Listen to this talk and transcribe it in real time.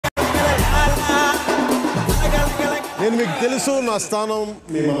నేను మీకు తెలుసు నా స్థానం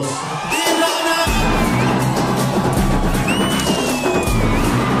మీ మనసు.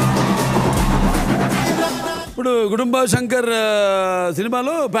 ఇప్పుడు గుడుంబ శంకర్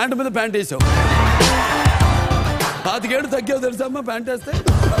సినిమాలో ప్యాంటు మీద ప్యాంట్ వేసావు. 25 ఏళ్ళు తగ్గావు తెలుసా అమ్మా ప్యాంట్ వేస్తే.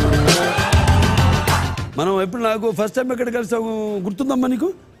 మనం ఎప్పుడు నాకు ఫస్ట్ టైం ఎక్కడ కలిసావు గుర్తుందమ్మా నీకు?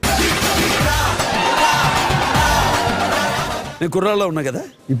 నేను కుర్రాల్లో ఉన్నా కదా.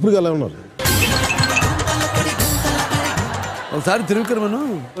 ఇప్పుడు అలా ఉన్నారు. ఒకసారి తిరువిక్రమను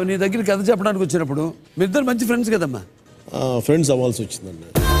నీ దగ్గర కథ చెప్పడానికి వచ్చినప్పుడు మీ ఇద్దరు మంచి ఫ్రెండ్స్ కదమ్మా. ఫ్రెండ్స్ అవ్వాల్సి వచ్చిందండి.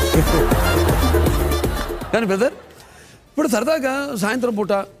 కానీ బ్రదర్ ఇప్పుడు సరదాగా సాయంత్రం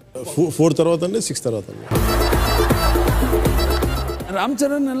పూట 4 తర్వాత అండి 6 తర్వాత అండి. రామ్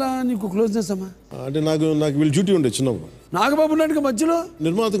చరణ్ ఎలా నీకు క్లోజ్నెస్ అమ్మా? అంటే నాకు వీళ్ళు డ్యూటీ ఉండే చిన్నప్పుడు. నాగబాబు నాయుడు మధ్యలో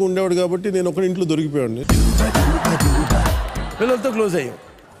నిర్మాతకు ఉండేవాడు కాబట్టి నేను ఒక ఇంట్లో దొరికిపోయాడు. పిల్లలతో క్లోజ్ అయ్యావు.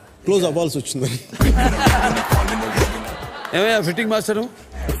 క్లోజ్ అవ్వాల్సి వచ్చిందండి. ఏమయ్యా ఫిట్టింగ్ మాస్టరు,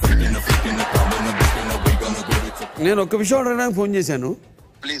 నేను ఒక్క విషయం అడగడానికి ఫోన్ చేశాను.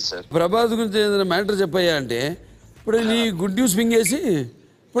 Please sir. ప్రభాస్ గురించి ఏదైనా మ్యాటర్ చెప్పాయా అంటే ఇప్పుడు నీ గుడ్ న్యూస్ మింగేసి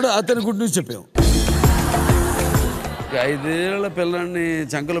ఇప్పుడు అతని గుడ్ న్యూస్ చెప్పావు. 5 ఏళ్ల పిల్లాన్ని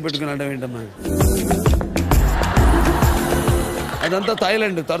చంకలో పెట్టుకుని అడ్డం ఏంటమ్మా? అదంతా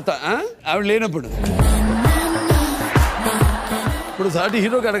థాయిలాండ్ తొరత ఆవిడ లేనప్పుడు. ఇప్పుడు సాటి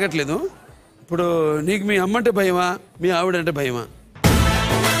హీరోకి అడగట్లేదు. ఇప్పుడు నీకు మీ అమ్మ అంటే భయమా, మీ ఆవిడంటే భయమా?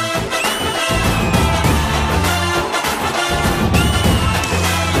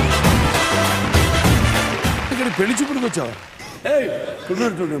 ఇక్కడ పెళ్లి చూపుడికి వచ్చావా?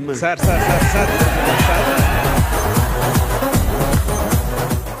 సార్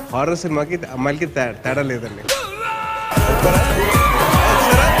హారర్ సినిమాకి అమ్మాయిలకి తేడా లేదండి.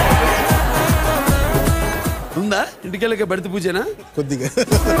 ఉందా ఇంటికెళ్ళక బడిత పూజనా? కొద్దిగా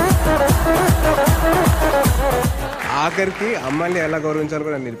ఆఖరికి అమ్మాయిని ఎలా గౌరవించాలో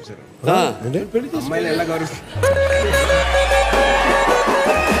కూడా నేర్పించారు. అమ్మాయిని ఎలా గౌరవించారు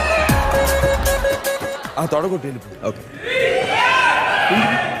ఆ తొడగొట్టి ఓకే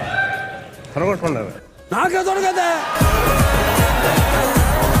తొడగొట్టుకున్నారు. నాకే తొడగదా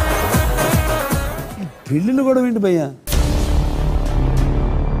పెళ్ళిళ్ళు కూడా ఏంటి భయ్యా?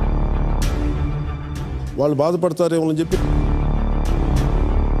 వాళ్ళు బాధపడతారేమో అని చెప్పి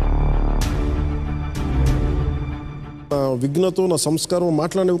విఘ్నతో నా సంస్కారం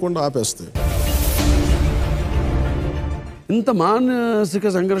మాట్లాడనివ్వకుండా ఆపేస్తాయి. ఇంత మానసిక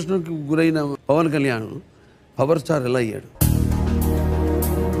సంఘర్షణకు గురైన పవన్ కళ్యాణ్ పవర్ స్టార్ ఎలా అయ్యాడు?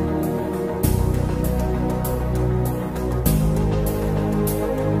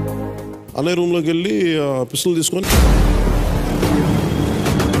 అనే రూమ్లోకి వెళ్ళి పిస్టల్ తీసుకొని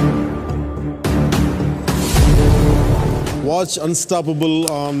వాచ్ అన్స్టాపబుల్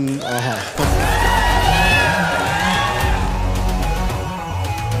ఆన్ ఆహా.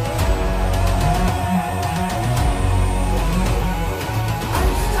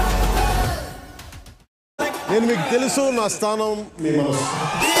 నేను మీకు తెలుసు నా స్థానం మీ మనసు.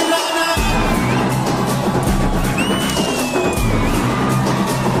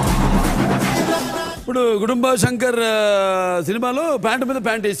 ఇప్పుడు గుడుంబ శంకర్ సినిమాలో ప్యాంటు మీద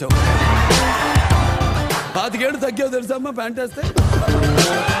ప్యాంట్ వేసావు. 25 ఏళ్ళు తగ్గావు తెలుసా అమ్మా ప్యాంట్ వేస్తే.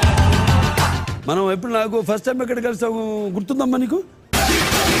 మనం ఎప్పుడు నాకు ఫస్ట్ టైం ఎక్కడ కలిసావు గుర్తుందమ్మా నీకు?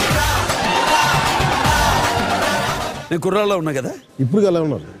 నేను కుర్రాల్లో ఉన్నా కదా. ఇప్పుడు అలా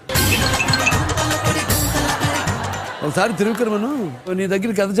ఉన్నారు. ఒకసారి తిరువిక్రమను నీ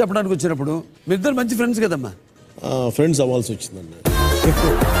దగ్గర కథ చెప్పడానికి వచ్చినప్పుడు మీ ఇద్దరు మంచి ఫ్రెండ్స్ కదమ్మా. ఫ్రెండ్స్ అవ్వాల్సి వచ్చిందండి.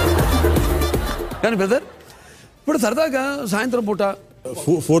 కానీ బ్రదర్ ఇప్పుడు సరదాగా సాయంత్రం పూట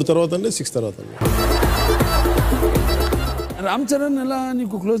 4 తర్వాత అండి 6 తర్వాత అండి. రామ్ చరణ్ ఎలా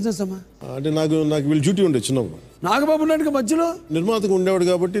నీకు క్లోజ్నెస్ అమ్మా? అంటే నాకు వీళ్ళు డ్యూటీ ఉండే చిన్నప్పుడు. నాగబాబు నాయుడు మధ్యలో నిర్మాతకు ఉండేవాడు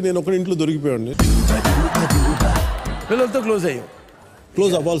కాబట్టి నేను ఒక ఇంట్లో దొరికిపోయాడు. పిల్లలతో క్లోజ్ అయ్యావు.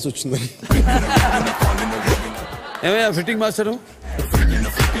 క్లోజ్ అవ్వాల్సి వచ్చిందండి. ఏమయ్యా ఫిట్టింగ్ మాస్టరు,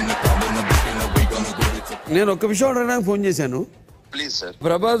 నేను ఒక్క విషయం అడగడానికి ఫోన్ చేశాను. Please sir.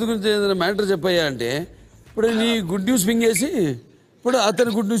 ప్రభాస్ గురించి ఏదైనా మ్యాటర్ చెప్పాయా అంటే ఇప్పుడు నీ గుడ్ న్యూస్ మింగేసి ఇప్పుడు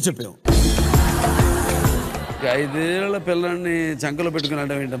అతని గుడ్ న్యూస్ చెప్పావు. 5 ఏళ్ల పిల్లాన్ని చంకలో పెట్టుకుని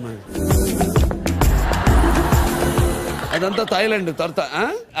అడ్డం ఏంటమ్మా? అదంతా థాయిలాండ్ తొరత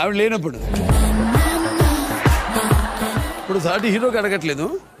ఆవిడ లేనప్పుడు. ఇప్పుడు సాటి హీరోకి అడగట్లేదు.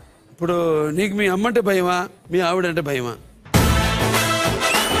 ఇప్పుడు నీకు మీ అమ్మ అంటే భయమా, మీ ఆవిడంటే భయమా?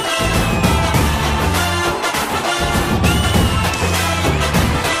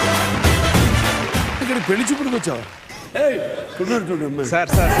 ఇక్కడ పెళ్లి చూపుడికి వచ్చావా? సార్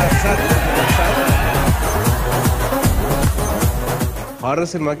హారర్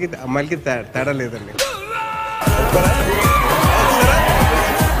సినిమాకి అమ్మాయిలకి తేడా లేదండి.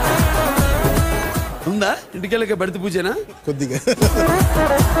 ఉందా ఇంటికెళ్ళక బడిత పూజనా కొద్దిగా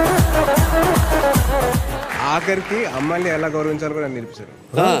ఆఖరికి అమ్మాయిని ఎలా గౌరవించాలో కూడా నేర్పించారు.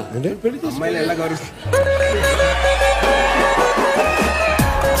 అమ్మాయిని ఎలా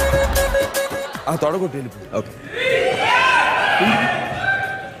ఆ తొడగొట్టి వెళ్ళిపోయి ఓకే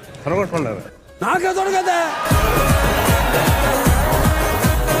తొడగొట్టుకున్నారు. నాకే తొడగదా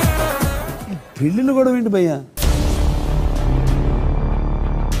పెళ్ళిళ్ళు కూడా ఏంటి భయ్యా?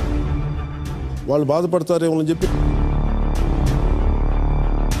 వాళ్ళు బాధపడతారేమో అని చెప్పి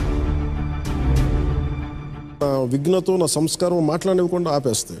విఘ్నతో నా సంస్కారం మాట్లాడనివ్వకుండా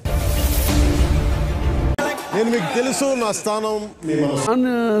ఆపేస్తాయి. నేను మీకు తెలుసు నా స్థానం.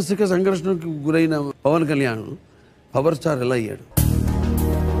 మానసిక సంఘర్షణకు గురైన పవన్ కళ్యాణ్ పవర్ స్టార్ ఎలా అయ్యాడు?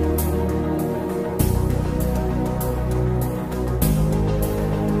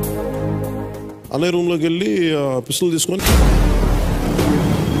 అన్నయ్య రూమ్లోకి వెళ్ళి పిస్టల్ తీసుకొని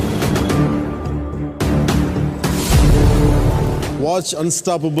వాచ్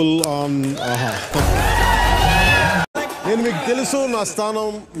అన్స్టాపబుల్ ఆన్ ఆహా. నేను మీకు తెలుసు నా స్థానం.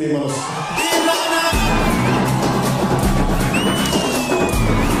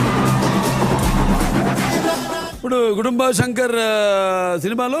 ఇప్పుడు కుటుంబ శంకర్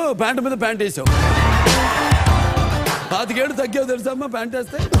సినిమాలో ప్యాంటు మీద ప్యాంట్ వేసావు. 25 ఏళ్ళు తగ్గావు తెలుసా అమ్మా ప్యాంట్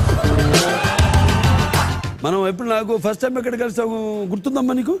వేస్తే. మనం ఎప్పుడు నాకు ఫస్ట్ టైం ఎక్కడ కలిసావు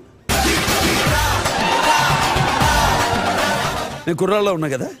గుర్తుందమ్మా నీకు? నేను కుర్రాల్లో ఉన్నా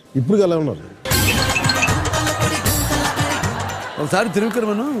కదా. ఇప్పుడు అలా ఉన్నారు. ఒకసారి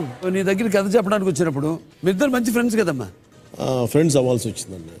తిరువిక్రమను నీ దగ్గర కథ చెప్పడానికి వచ్చినప్పుడు మీ ఇద్దరు మంచి ఫ్రెండ్స్ కదమ్మా. ఫ్రెండ్స్ అవ్వాల్సి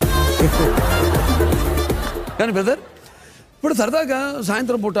వచ్చిందండి. కానీ బ్రదర్ ఇప్పుడు సరదాగా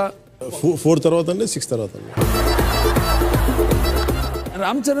సాయంత్రం పూట 4 తర్వాత అండి 6 తర్వాత అండి.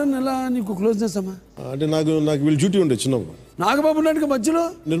 రామ్ చరణ్ ఎలా నీకు క్లోజ్నెస్ అమ్మా? అంటే నాకు వీళ్ళు డ్యూటీ ఉండే చిన్నప్పుడు. నాగబాబు నాయుడు మధ్యలో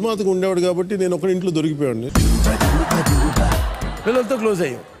నిర్మాతగా ఉండేవాడు కాబట్టి నేను ఒక ఇంట్లో దొరికిపోయాడు. పిల్లలతో క్లోజ్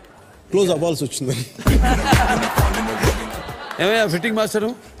అయ్యావు. క్లోజ్ అవ్వాల్సి వచ్చింది. ఏమయ్యా ఫిట్టింగ్ మాస్టరు,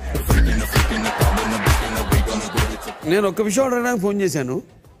 నేను ఒక్క విషయం అడగడానికి ఫోన్ చేశాను.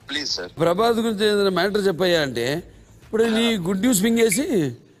 Please sir. ప్రభాస్ గురించి ఏదైనా మ్యాటర్ చెప్పయ్యా అంటే ఇప్పుడు నీ గుడ్ న్యూస్ మింగేసి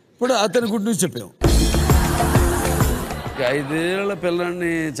ఇప్పుడు అతని గుడ్ న్యూస్ చెప్పావు. 5 ఏళ్ల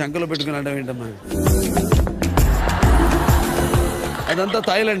పిల్లాన్ని చంకలో పెట్టుకుని అంటావు ఏంటమ్మా? అదంతా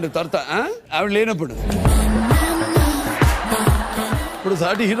థాయిలాండ్ తర్వాత ఆవిడ లేనప్పుడు. ఇప్పుడు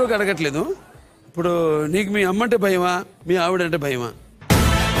సాటి హీరోకి అడగట్లేదు. ఇప్పుడు నీకు మీ అమ్మంటే భయమా, మీ ఆవిడంటే భయమా?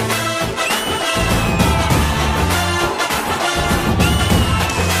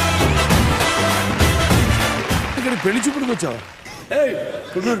 ఇక్కడ పెళ్లి చూపుడికి వచ్చావా?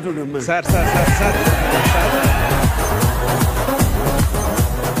 సార్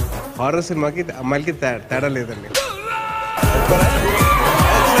హారర్ సినిమాకి అమ్మాయిలకి తేడా లేదండి.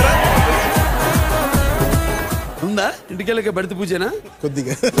 ఉందా ఇంటికెళ్ళక బడిత పూజనా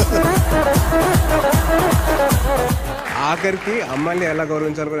కొద్దిగా ఆఖరికి అమ్మాయిని ఎలా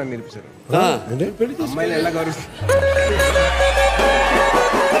గౌరవించాలో కూడా నేర్పించారు. అమ్మాయిని ఎలా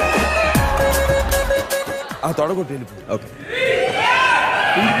ఆ తొడగొట్టి వెళ్ళిపోయి ఓకే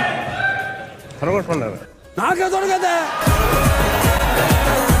తొడగొట్టుకున్నారు. నాకే తొడగదా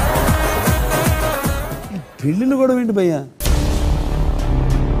పెళ్ళిళ్ళు కూడా ఏంటి భయ్యా?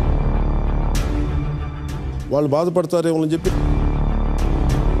 వాళ్ళు బాధపడతారేమో అని చెప్పి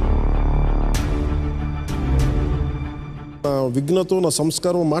విఘ్నతో నా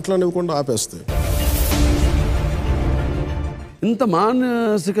సంస్కారం మాట్లాడనివ్వకుండా ఆపేస్తాయి. ఇంత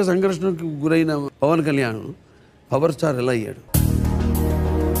మానసిక సంఘర్షణకు గురైన పవన్ కళ్యాణ్ పవర్ స్టార్ ఎలా అయ్యాడు?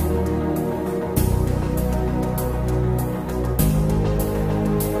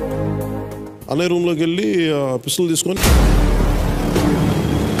 అన్నయ్య రూమ్లోకి వెళ్ళి పిస్టల్ తీసుకొని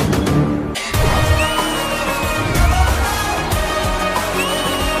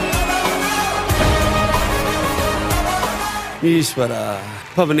ఈశ్వర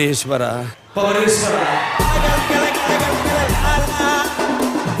పవనేశ్వర పవనేశ్వర.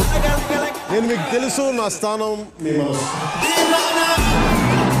 నేను మీకు తెలుసు నా స్థానం.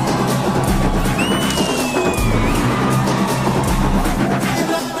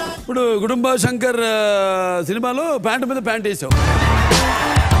 ఇప్పుడు కుటుంబ శంకర్ సినిమాలో ప్యాంటు మీద ప్యాంట్ వేసావు.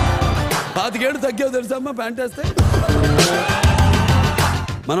 25 ఏళ్ళు తగ్గావు తెలుసా అమ్మా ప్యాంట్ వేస్తే.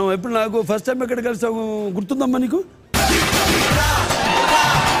 మనం ఎప్పుడు నాకు ఫస్ట్ టైం ఎక్కడ కలిసావు గుర్తుందమ్మా నీకు?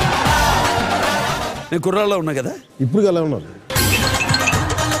 నేను కుర్రాల్లో ఉన్నా కదా. ఇప్పుడు అలా ఉన్నారు.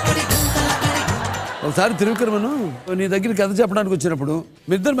 ఒకసారి తిరువిక్రమను నీ దగ్గర కథ చెప్పడానికి వచ్చినప్పుడు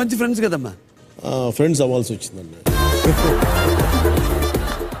మీ ఇద్దరు మంచి ఫ్రెండ్స్ కదమ్మా. ఫ్రెండ్స్ అవ్వాల్సి వచ్చిందండి.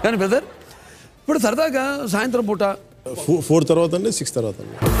 కానీ బ్రదర్ ఇప్పుడు సరదాగా సాయంత్రం పూట 4 తర్వాత అండి, 6 తర్వాత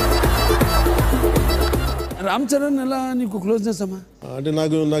అండి. రామ్ చరణ్ ఎలా నీకు క్లోజ్నెస్ అమ్మా? అంటే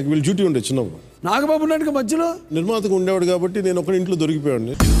నాకు వీళ్ళు డ్యూటీ ఉండే చిన్నప్పుడు. నాగబాబు నాయుడుగా మధ్యలో నిర్మాతకు ఉండేవాడు కాబట్టి నేను ఒక ఇంట్లో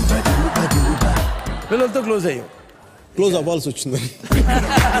దొరికిపోయాడిని. పిల్లలతో క్లోజ్ అయ్యావు. క్లోజ్ అవ్వాల్సి వచ్చిందని.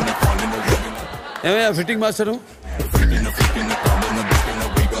 ఏమయ్యా ఫిట్టింగ్ మాస్టరు,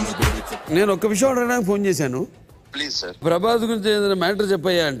 నేను ఒక్క విషయం అడగడానికి ఫోన్ చేశాను. Please sir. ప్రభాస్ గురించి ఏదైనా మ్యాటర్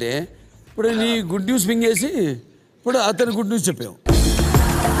చెప్పయ్యా అంటే ఇప్పుడు నీ గుడ్ న్యూస్ మింగేసి ఇప్పుడు అతని గుడ్ న్యూస్ చెప్పావు.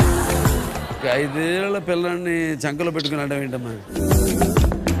 5 ఏళ్ల పిల్లాన్ని చంకలో పెట్టుకుని అడ్డం ఏంటమ్మా?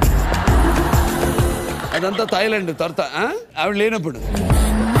 అదంతా థాయిలాండ్ తొరత ఆవిడ లేనప్పుడు.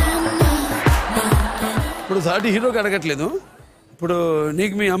 ఇప్పుడు సాటి హీరోకి అడగట్లేదు. ఇప్పుడు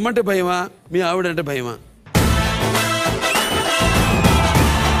నీకు మీ అమ్మంటే భయమా, మీ ఆవిడంటే భయమా?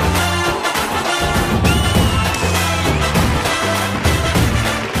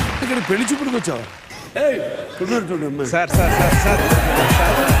 ఇక్కడ పెళ్లి చూపుడికి వచ్చావా? సార్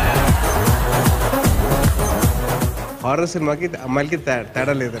హారర్ సినిమాకి అమ్మాయిలకి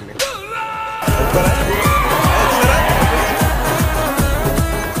తేడా లేదండి.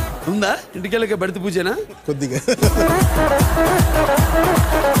 ఉందా ఇంటికెళ్ళక బడిత పూజనా? కొద్దిగా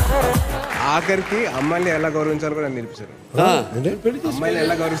ఆఖరికి అమ్మాయిని ఎలా గౌరవించాలో కూడా నేర్పించారు. అమ్మాయిని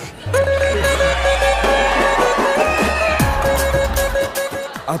ఎలా గౌరవించారు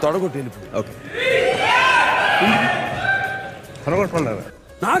ఆ తొడగొట్టి ఓకే తొడగొట్టుకున్నారు.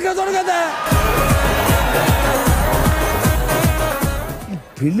 నాకే తొడ కదా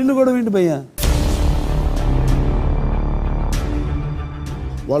పెళ్ళిళ్ళు కూడా ఏంటి భయ్యా?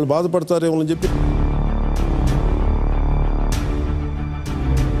 వాళ్ళు బాధపడతారేమో అని చెప్పి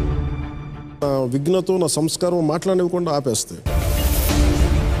విఘ్నతో నా సంస్కారం మాట్లాడనివ్వకుండా ఆపేస్తాయి.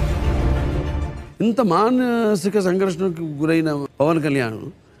 ఇంత మానసిక సంఘర్షణకు గురైన పవన్ కళ్యాణ్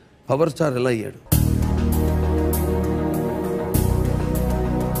పవర్ స్టార్ ఎలా అయ్యాడు?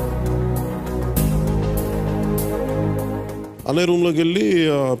 అనే రూమ్లోకి వెళ్ళి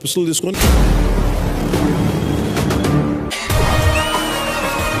పిస్టల్ తీసుకొని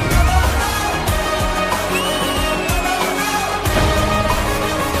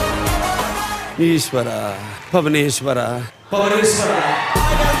ఈశ్వర పవనేశ్వర పవనేశ్వర.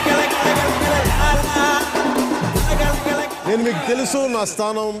 నేను మీకు తెలుసు, నా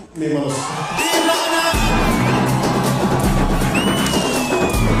స్థానం మీ మనసు.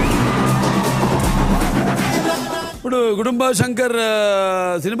 ఇప్పుడు కుటుంబ శంకర్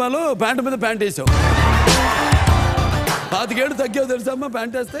సినిమాలో ప్యాంటు మీద ప్యాంట్ వేసావు. 25 ఏళ్ళు తగ్గావు తెలుసా అమ్మా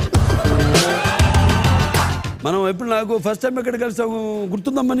ప్యాంట్ వేస్తే? మనం ఎప్పుడు నాకు ఫస్ట్ టైం ఎక్కడ కలిసాము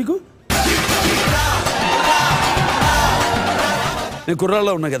గుర్తుందమ్మా నీకు? నేను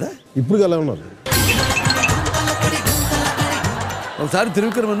కుర్రాల్లో ఉన్నా కదా. ఇప్పుడు ఎలా ఉన్నారు? ఒకసారి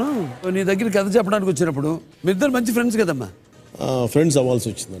తిరువిక్రమను నీ దగ్గర కథ చెప్పడానికి వచ్చినప్పుడు మీ ఇద్దరు మంచి ఫ్రెండ్స్ కదమ్మా. ఫ్రెండ్స్ అవ్వాల్సి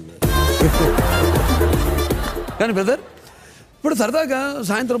వచ్చిందండి. కానీ బ్రదర్ ఇప్పుడు సరదాగా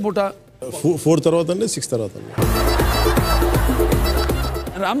సాయంత్రం పూట 4 తర్వాత అండి, 6 తర్వాత అండి.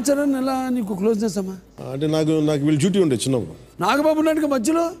 రామ్ చరణ్ ఎలా నీకు క్లోజ్నెస్ అమ్మా? అంటే నాకు వీళ్ళు డ్యూటీ ఉండే చిన్నప్పుడు. నాగబాబు నాయుడుగా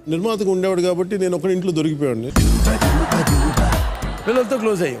మధ్యలో నిర్మాతకు ఉండేవాడు కాబట్టి నేను ఒక ఇంట్లో దొరికిపోయాడిని. పిల్లలతో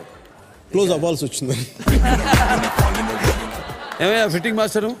క్లోజ్ అయ్యావు. క్లోజ్ అవ్వాల్సి వచ్చిందని. ఏమయ్యా ఫిట్టింగ్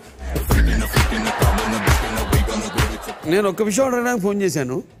మాస్టరు, నేను ఒక్క విషయం అడగడానికి ఫోన్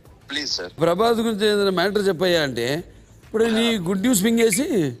చేశాను. Please sir. ప్రభాస్ గురించి ఏదైనా మ్యాటర్ చెప్పయ్యా అంటే ఇప్పుడు నీ గుడ్ న్యూస్ మింగేసి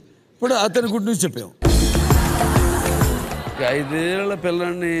ఇప్పుడు అతని గుడ్ న్యూస్ చెప్పావు. 5 ఏళ్ల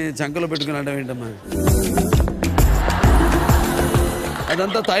పిల్లాన్ని చంకలో పెట్టుకుని అడ్డం ఏంటమ్మా?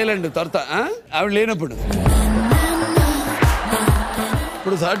 అదంతా థాయిలాండ్ తొరత ఆవిడ లేనప్పుడు.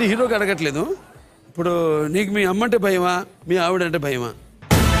 ఇప్పుడు సాటి హీరోకి అడగట్లేదు. ఇప్పుడు నీకు మీ అమ్మంటే భయమా, మీ ఆవిడంటే భయమా?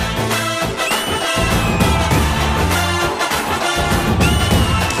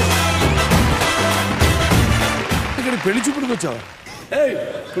 ఇక్కడ పెళ్లి చూపుడికి వచ్చావా?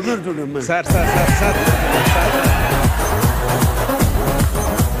 సార్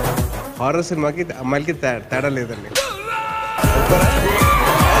హారర్ సినిమాకి అమ్మాయిలకి తేడా లేదండి.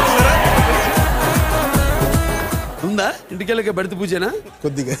 ఉందా ఇంటికెళ్ళక బడిత పూజనా?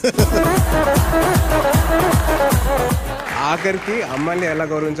 కొద్దిగా ఆఖరికి అమ్మాయిని ఎలా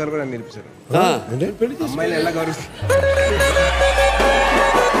గౌరవించాలో కూడా నేర్పించారు. అమ్మాయిని ఎలా గౌరవించారు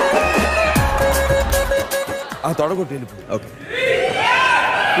ఆ తొడగొట్టి ఓకే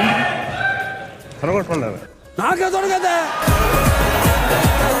తొడగొట్టుకున్నారు. నాకే తొడ కదా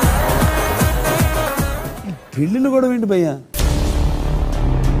పెళ్ళిళ్ళు కూడా ఏంటి భయ్యా?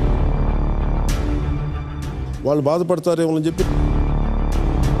 వాళ్ళు బాధపడతారేమో అని చెప్పి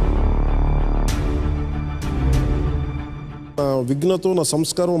విఘ్నతో నా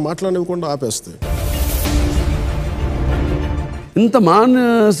సంస్కారం మాట్లాడనివ్వకుండా ఆపేస్తాయి. ఇంత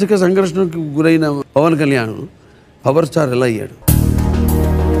మానసిక సంఘర్షణకు గురైన పవన్ కళ్యాణ్ పవర్ స్టార్ ఎలా అయ్యాడు?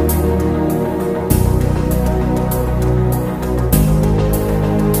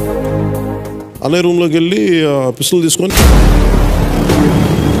 అన్నయ్య రూమ్లోకి వెళ్ళి పిస్టల్ తీసుకొని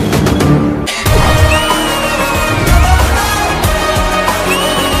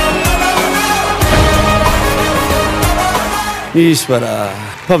ఈశ్వర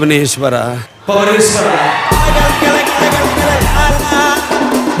పవనేశ్వర పవనేశ్వర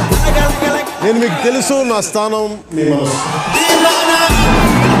నేను మీకు తెలుసు, నా స్థానం మీ మనసు.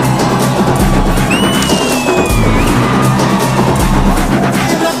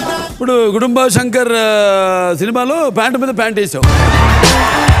 ఇప్పుడు కుటుంబ శంకర్ సినిమాలో ప్యాంటు మీద ప్యాంట్ వేసావు.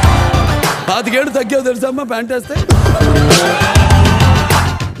 25 ఏళ్ళు తగ్గావు తెలుసమ్మా ప్యాంట్ వేస్తే.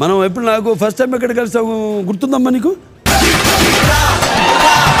 మనం ఎప్పుడు నాకు ఫస్ట్ టైం ఎక్కడ కలిసావు గుర్తుందమ్మా నీకు?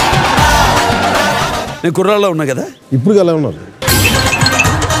 నేను కుర్రాళ్ళలో ఉన్నా కదా. ఇప్పుడు ఎలా ఉన్నారు?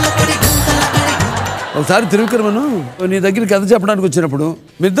 ఒకసారి తిరుగుకరమను నీ దగ్గర కథ చెప్పడానికి వచ్చినప్పుడు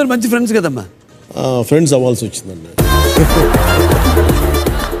మీ ఇద్దరు మంచి ఫ్రెండ్స్ కదమ్మా. ఫ్రెండ్స్ అవ్వాల్సి వచ్చిందండి.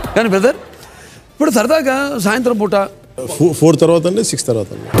 కానీ బ్రదర్ ఇప్పుడు సరదాగా సాయంత్రం పూట 4 తర్వాత అండి, 6 తర్వాత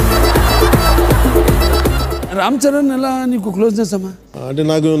అండి. రామ్ చరణ్ ఎలా నీకు క్లోజ్నెస్ అమ్మా? అంటే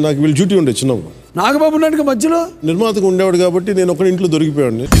నాకు వీళ్ళు డ్యూటీ ఉండే చిన్నప్పుడు. నాగబాబు నాయుడుకి మధ్యలో నిర్మాతకు ఉండేవాడు కాబట్టి నేను ఒకటి ఇంట్లో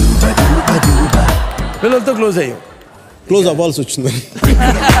దొరికిపోయాడిని. పిల్లలతో క్లోజ్ అయ్యావు. క్లోజ్ అవ్వాల్సి వచ్చిందండి.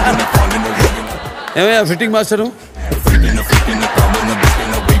 ఏమయ్యా ఫిట్టింగ్ మాస్టరు,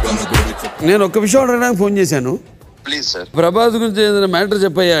 నేను ఒక్క విషయం అడగడానికి ఫోన్ చేశాను. Please sir. ప్రభాస్ గురించి ఏదైనా మ్యాటర్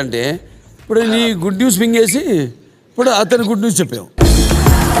చెప్పయ్యా అంటే ఇప్పుడు నీ గుడ్ న్యూస్ మింగేసి ఇప్పుడు అతని గుడ్ న్యూస్ చెప్పావు.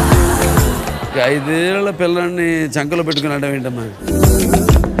 5 ఏళ్ల పిల్లాన్ని చంకలో పెట్టుకున్నాడు ఏంటమ్మా?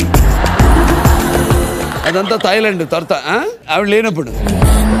 అదంతా థాయిలాండ్ తర్వాత ఆవిడ లేనప్పుడు.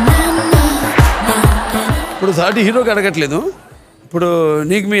 ఇప్పుడు సాటి హీరోకి అడగట్లేదు. ఇప్పుడు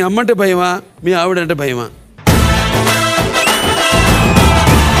నీకు మీ అమ్మంటే భయమా, మీ ఆవిడంటే భయమా?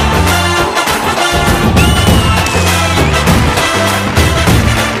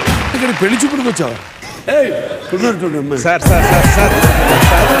 ఇక్కడ పెళ్లి చూపుడికి వచ్చావా? సార్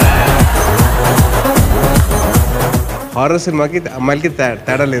హారర్ సినిమాకి అమ్మాయిలకి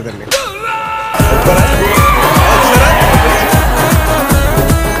తేడా లేదండి.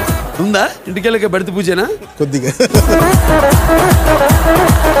 ఉందా ఇంటికెళ్ళక బడితే పూజేనా? కొద్దిగా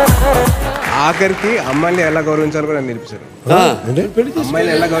ఆఖరికి అమ్మాయిని ఎలా గౌరవించాలో కూడా నేర్పించారు.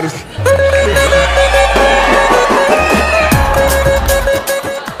 అమ్మాయిని ఎలా గౌరవించారు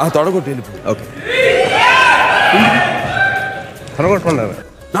ఆ తొడగొట్టి వెళ్ళిపో. ఓకే తొడగొట్టుకున్నారు.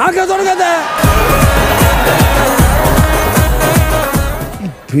 నాకే తొడగదా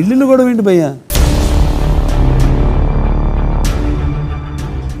పెళ్ళిళ్ళు కూడా ఏంటి భయ్యా?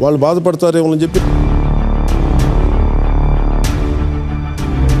 వాళ్ళు బాధపడతారేమో అని చెప్పి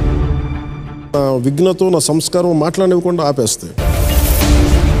విఘ్నతో నా సంస్కారం మాట్లాడనివ్వకుండా ఆపేస్తాయి.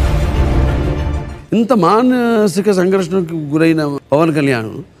 ఇంత మానసిక సంఘర్షణకు గురైన పవన్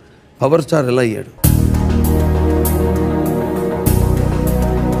కళ్యాణ్ పవర్ స్టార్ ఎలా అయ్యాడు?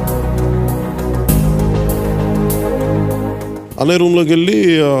 అన్నయ్య రూమ్లోకి వెళ్ళి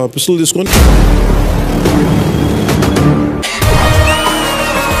పిస్టల్ తీసుకొని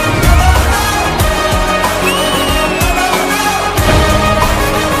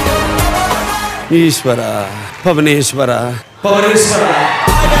ఈశ్వర పవనేశ్వర పవనేశ్వర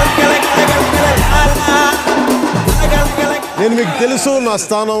నేను మీకు తెలుసు, నా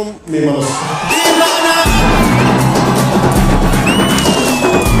స్థానం మీ మనసు.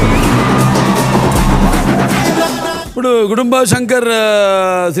 ఇప్పుడు కుటుంబ శంకర్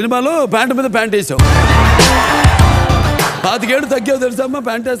సినిమాలో ప్యాంటు మీద ప్యాంట్ వేసావు. 25 ఏళ్ళు తగ్గావు తెలుసమ్మా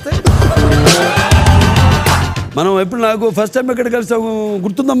ప్యాంట్ వేస్తే. మనం ఎప్పుడు నాకు ఫస్ట్ టైం ఎక్కడ కలిసావు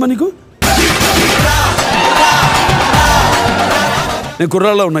గుర్తుందమ్మా నీకు? నేను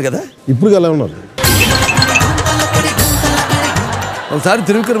కుర్రాళ్ళలో ఉన్నా కదా. ఇప్పుడు ఎలా ఉన్నారు? ఒకసారి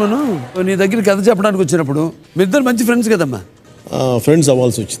తిరుగుకరమను నీ దగ్గర కథ చెప్పడానికి వచ్చినప్పుడు మీ ఇద్దరు మంచి ఫ్రెండ్స్ కదమ్మా. ఫ్రెండ్స్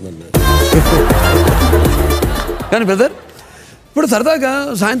అవ్వాల్సి వచ్చిందండి. కానీ బ్రదర్ ఇప్పుడు సరదాగా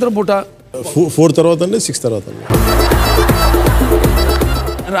సాయంత్రం పూట 4 తర్వాత అండి, 6 తర్వాత అండి.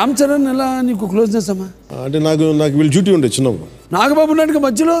 రామ్ చరణ్ ఎలా నీకు క్లోజ్నెస్ అమ్మా? అంటే నాకు వీళ్ళు డ్యూటీ ఉండే చిన్నప్పుడు. నాగబాబు నాయుడుకి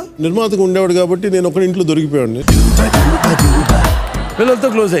మధ్యలో నిర్మాతకు ఉండేవాడు కాబట్టి నేను ఒకటి ఇంట్లో దొరికిపోయాడిని. పిల్లలతో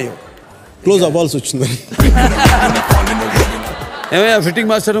క్లోజ్ అయ్యావు. క్లోజ్ అవ్వాల్సి వచ్చిందండి. ఏమయ్యా ఫిట్టింగ్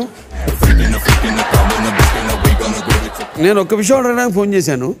మాస్టరు, నేను ఒక్క విషయం అడగడానికి ఫోన్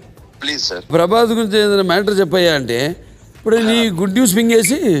చేశాను. Please sir. ప్రభాస్ గురించి ఏదైనా మ్యాటర్ చెప్పయ్యా అంటే ఇప్పుడు నీ గుడ్ న్యూస్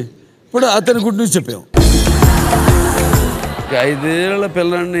మింగేసి ఇప్పుడు అతని గుడ్ న్యూస్ చెప్పావు. 5 ఏళ్ల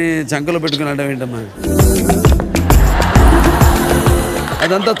పిల్లాన్ని చంకలో పెట్టుకుని అంటే ఏంటమ్మా?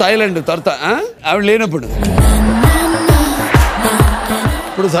 అదంతా థాయిలాండ్ తొరత ఆవిడ లేనప్పుడు.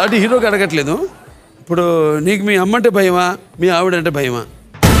 ఇప్పుడు సాటి హీరోకి అడగట్లేదు. ఇప్పుడు నీకు మీ అమ్మంటే భయమా, మీ ఆవిడంటే భయమా?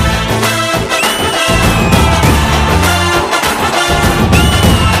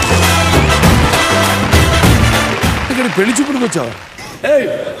 ఇక్కడ పెళ్లి చూపులకు వచ్చావా?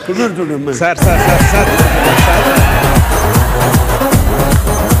 చూడండి అమ్మాయి. సార్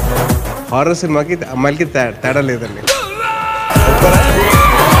హారర్ సినిమాకి అమ్మాయిలకి తేడా లేదండి.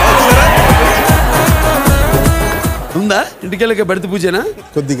 ఉందా ఇంటికెళ్ళక బడిత పూజనా?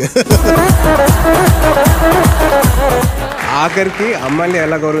 కొద్దిగా ఆఖరికి అమ్మాయిని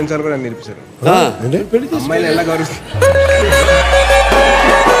ఎలా గౌరవించాలో కూడా నేర్పించారు. అమ్మాయిని ఎలా గౌరవించారు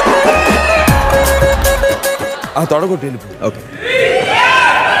ఆ తొడగొట్టి వెళ్ళిపోయి. ఓకే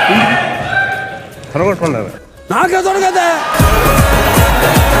తొడగొట్టుకున్నారు. నాకే తొడగదా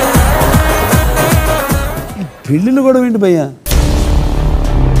పెళ్ళిళ్ళు కూడా ఏంటి భయ్యా?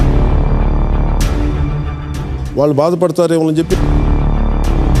 వాళ్ళు బాధపడతారేమో అని చెప్పి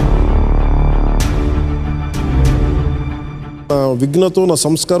విఘ్నతో నా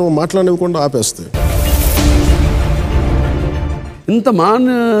సంస్కారం మాట్లాడనివ్వకుండా ఆపేస్తాయి. ఇంత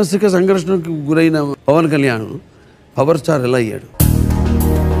మానసిక సంఘర్షణకు గురైన పవన్ కళ్యాణ్ పవర్ స్టార్ ఎలా అయ్యాడు?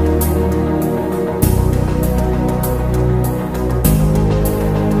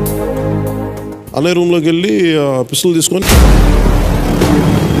 అనే రూమ్లోకి వెళ్ళి పిస్టల్ తీసుకొని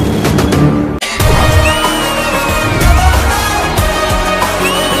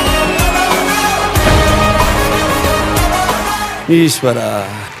ఈశ్వర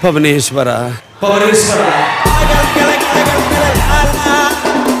పవనేశ్వర పవనేశ్వర.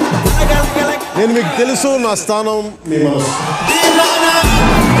 నేను మీకు తెలుసు, నా స్థానం మీ మనసు.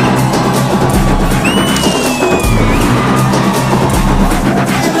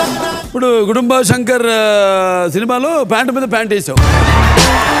 ఇప్పుడు కుటుంబ శంకర్ సినిమాలో ప్యాంటు మీద ప్యాంట్ వేసావు.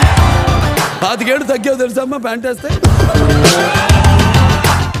 25 ఏళ్ళు తగ్గావు తెలుసా అమ్మా ప్యాంట్ వేస్తే?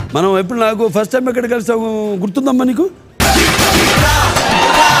 మనం ఎప్పుడు నాకు ఫస్ట్ టైం ఎక్కడ కలిసావు గుర్తుందమ్మా నీకు?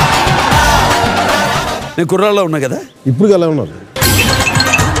 నేను కుర్రాల్లో ఉన్నా కదా. ఇప్పుడు అలా ఉన్నారు.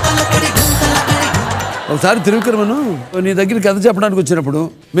 ఒకసారి తిరువిక్రమను నీ దగ్గర కథ చెప్పడానికి వచ్చినప్పుడు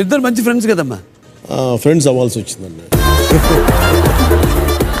మీ ఇద్దరు మంచి ఫ్రెండ్స్ కదమ్మా. ఫ్రెండ్స్ అవ్వాల్సి వచ్చిందండి.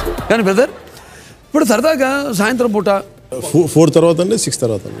 కానీ బ్రదర్ ఇప్పుడు సరదాగా సాయంత్రం పూట 4 తర్వాత అండి, 6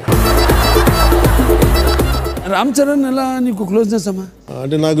 తర్వాత అండి. రామ్ చరణ్ ఎలా నీకు క్లోజ్నెస్ అమ్మా?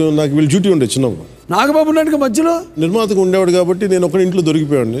 అంటే నాకు వీళ్ళు డ్యూటీ ఉండే చిన్నప్పుడు. నాగబాబు నాయుడు మధ్యలో నిర్మాతకు ఉండేవాడు కాబట్టి నేను ఒక ఇంట్లో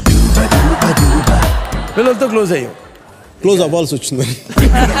దొరికిపోయాడు. పిల్లలతో క్లోజ్ అయ్యావు. క్లోజ్ అవ్వాల్సి వచ్చిందండి.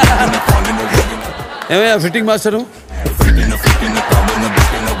 ఏమయ్యా ఫిట్టింగ్ మాస్టరు,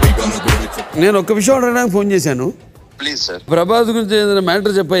 నేను ఒక్క విషయం అడగడానికి ఫోన్ చేశాను. Please sir. ప్రభాస్ గురించి ఏదైనా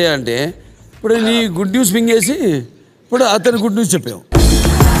మ్యాటర్ చెప్పాయా అంటే ఇప్పుడు నీ గుడ్ న్యూస్ మింగేసి ఇప్పుడు అతని గుడ్ న్యూస్ చెప్పావు.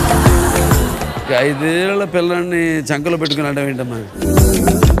 5 ఏళ్ల పిల్లాన్ని చంకలో పెట్టుకుని అంటే ఏంటమ్మా?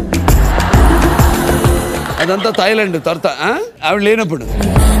 అదంతా థాయిలాండ్ తొరత ఆవిడ లేనప్పుడు.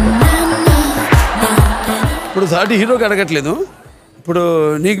 ఇప్పుడు సాటి హీరోకి అడగట్లేదు. ఇప్పుడు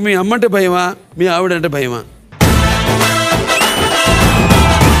నీకు మీ అమ్మంటే భయమా, మీ ఆవిడంటే భయమా?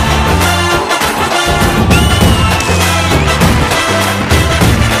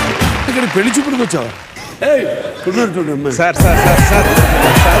 ఇక్కడ పెళ్లి చూపులకు వచ్చావా? చూడండి అమ్మాయి. సార్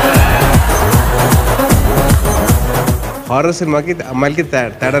హారర్ సినిమాకి అమ్మాయిలకి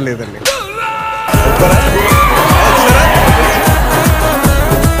తేడా లేదండి.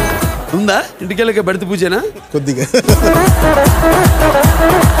 ఉందా ఇంటికెళ్ళక బడిత పూజనా? కొద్దిగా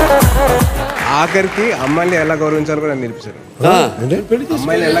ఆఖరికి అమ్మాయిని ఎలా గౌరవించాలో కూడా నేర్పించారు.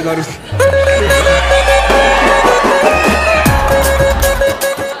 అమ్మాయిని ఎలా గౌరవించారు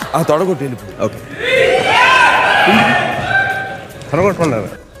ఆ తొడగొట్టి వెళ్ళిపోయి. ఓకే తొడగొట్టుకున్నారు.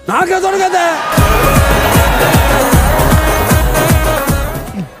 నాకే తొడగదా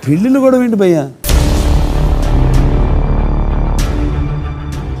పెళ్ళిళ్ళు కూడా ఏంటి భయ్యా?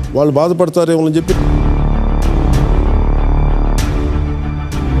 వాళ్ళు బాధపడతారేమో అని చెప్పి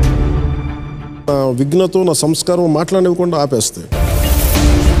విఘ్నతో నా సంస్కారం మాట్లాడనివ్వకుండా ఆపేస్తాయి.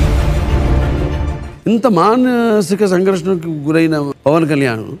 ఇంత మానసిక సంఘర్షణకు గురైన పవన్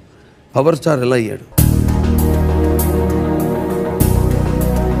కళ్యాణ్ పవర్ స్టార్ ఎలా అయ్యాడు?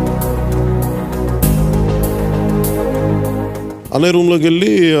 అనే రూమ్లోకి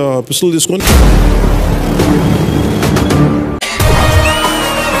వెళ్ళి పిస్టల్ తీసుకొని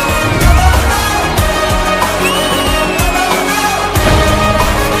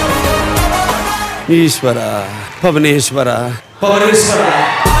ఈశ్వర పవనేశ్వర పవనేశ్వర.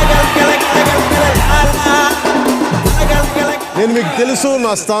 నేను మీకు తెలుసు,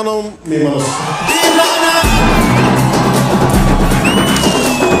 నా స్థానం మీ మనసు.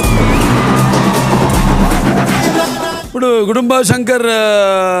 ఇప్పుడు కుటుంబ శంకర్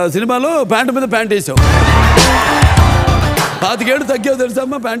సినిమాలో ప్యాంటు మీద ప్యాంట్ వేసావు. 25 ఏళ్ళు తగ్గావు తెలుసా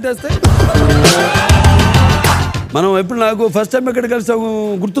అమ్మా ప్యాంట్ వేస్తే. మనం ఎప్పుడు నాకు ఫస్ట్ టైం ఎక్కడ కలిసావు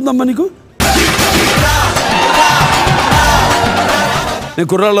గుర్తుందమ్మా నీకు? నేను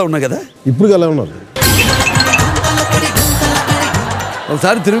కుర్రాల్లో ఉన్నా కదా. ఇప్పుడు ఎలా ఉన్నారు?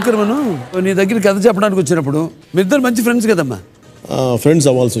 ఒకసారి తిరువుకరమను నీ దగ్గర కథ చెప్పడానికి వచ్చినప్పుడు మీ ఇద్దరు మంచి ఫ్రెండ్స్ కదమ్మా. ఫ్రెండ్స్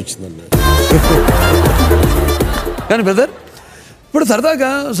అవ్వాల్సి వచ్చిందండి. కానీ బ్రదర్ ఇప్పుడు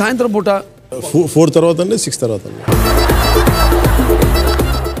సరదాగా సాయంత్రం పూట 4 తర్వాత అండి, 6 తర్వాత అండి.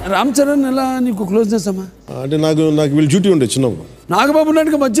 రామ్ చరణ్ ఎలా నీకు క్లోజ్నెస్ అమ్మా? అంటే నాకు వీళ్ళు డ్యూటీ ఉండే చిన్నప్పుడు. నాగబాబు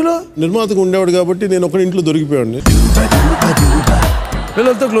నాయుడు మధ్యలో నిర్మాతకు ఉండేవాడు కాబట్టి నేను ఒకటి ఇంట్లో దొరికిపోయాడు.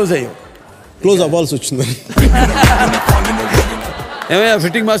 పిల్లలతో క్లోజ్ అయ్యావు. క్లోజ్ అవ్వాల్సి వచ్చిందండి. ఏమయ్యా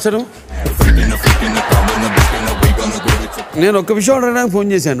ఫిట్టింగ్ మాస్టరు, నేను ఒక్క విషయం అడగడానికి ఫోన్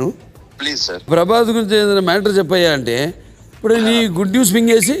చేశాను. Please sir. ప్రభాస్ గురించి ఏదైనా మ్యాటర్ చెప్పాయా అంటే ఇప్పుడు నీ గుడ్ న్యూస్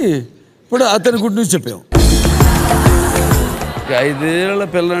మింగేసి ఇప్పుడు అతని గుడ్ న్యూస్ చెప్పావు. 5 ఏళ్ల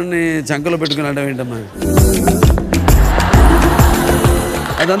పిల్లల్ని చంకలో పెట్టుకుని అంటే ఏంటమ్మా?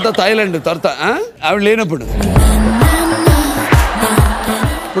 అదంతా థాయిలాండ్ తర్వాత ఆవిడ లేనప్పుడు.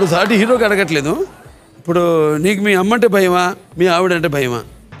 ఇప్పుడు సాటి హీరోకి అడగట్లేదు. ఇప్పుడు నీకు మీ అమ్మంటే భయమా, మీ ఆవిడంటే భయమా?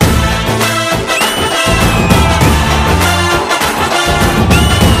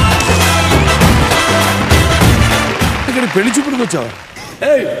 ఇక్కడ పెళ్లి చూపుడికి వచ్చావా?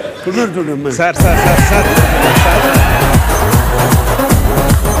 సార్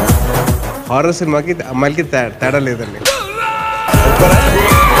హారర్ సినిమాకి అమ్మాయిలకి తేడా లేదండి.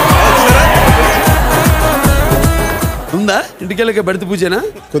 ఉందా ఇంటికెళ్ళక బడిత పూజనా?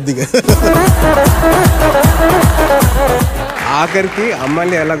 కొద్దిగా. ఆఖరికి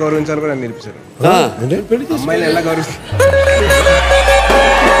అమ్మాయిని ఎలా గౌరవించాలో కూడా నేర్పించారు. అమ్మాయిని ఎలా గౌరవించాలి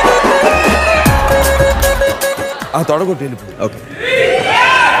తొడగొట్టేది. ఓకే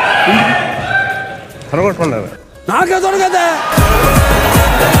తొడగొట్టుకున్నారు. నాకే తొడగదా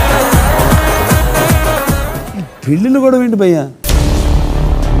పెళ్ళిళ్ళు కూడా ఏంటి భయ్యా?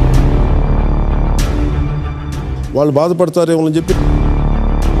 వాళ్ళు బాధపడతారేమో అని చెప్పి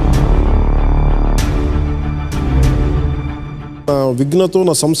విఘ్నతో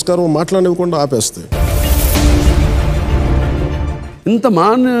నా సంస్కారం మాట్లాడనివ్వకుండా ఆపేస్తాయి. ఇంత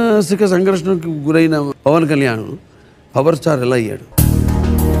మానసిక సంఘర్షణకు గురైన పవన్ కళ్యాణ్ పవర్ స్టార్ ఎలా అయ్యాడు?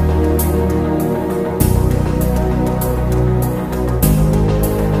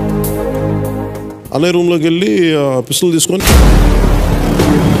 అన్నయ్య రూమ్లోకి వెళ్ళి పిస్టల్ తీసుకొని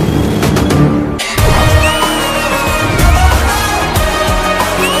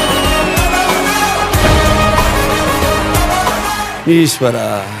ఈశ్వర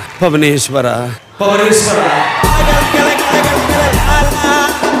పవనేశ్వర పవనేశ్వర.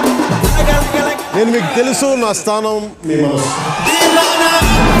 నేను మీకు తెలుసు, నా స్థానం మీ మనసు.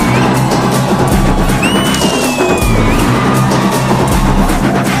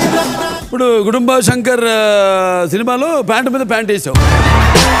 ఇప్పుడు కుటుంబ శంకర్ సినిమాలో ప్యాంటు మీద ప్యాంట్ వేసావు.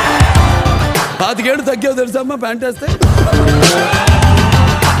 25 ఏళ్ళు తగ్గావు తెలుసా అమ్మా ప్యాంట్ వేస్తే.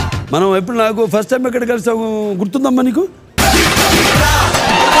 మనం ఎప్పుడు నాకు ఫస్ట్ టైం ఎక్కడ కలిసావు గుర్తుందమ్మా నీకు?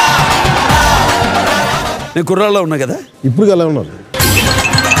 నేను కుర్రాల్లో ఉన్నా కదా. ఇప్పుడు ఎలా ఉన్నారు?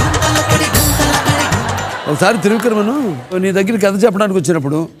 ఒకసారి తిరువుకరమను నీ దగ్గర కథ చెప్పడానికి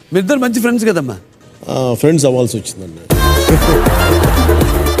వచ్చినప్పుడు మీ ఇద్దరు మంచి ఫ్రెండ్స్ కదమ్మా. ఫ్రెండ్స్ అవ్వాల్సి వచ్చిందండి.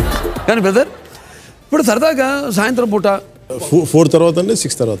 కానీ బ్రదర్ ఇప్పుడు సరదాగా సాయంత్రం పూట 4 తర్వాత అండి,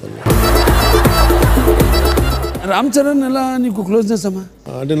 6 తర్వాత అండి. రామ్ చరణ్ ఎలా నీకు క్లోజ్నెస్ అమ్మా?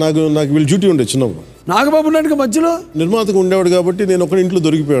 అంటే నాకు వీళ్ళు డ్యూటీ ఉండే చిన్నప్పుడు. నాగబాబు నాయుడు మధ్యలో నిర్మాతకు ఉండేవాడు కాబట్టి నేను ఒకటి ఇంట్లో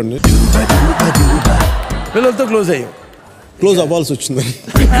దొరికిపోయాడు. పిల్లలతో క్లోజ్ అయ్యావు. క్లోజ్ అవ్వాల్సి వచ్చిందండి.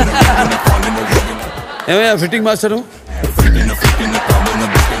 ఏమయ్యా ఫిట్టింగ్ మాస్టరు,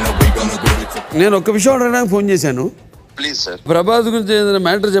 నేను ఒక్క విషయం అడగడానికి ఫోన్ చేశాను. Please sir. ప్రభాస్ గురించి ఏదైనా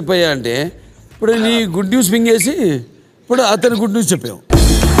మ్యాటర్ చెప్పాయా అంటే ఇప్పుడు నీ గుడ్ న్యూస్ మింగేసి ఇప్పుడు అతని గుడ్ న్యూస్ చెప్పావు.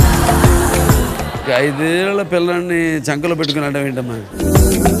 5 ఏళ్ల పిల్లల్ని చంకలో పెట్టుకుని అంటే ఏంటమ్మా?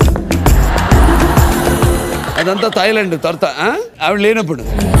 అదంతా థాయిలాండ్ తర్వాత ఆవిడ లేనప్పుడు.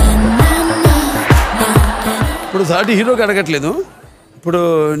 ఇప్పుడు సాటి హీరోకి అడగట్లేదు. ఇప్పుడు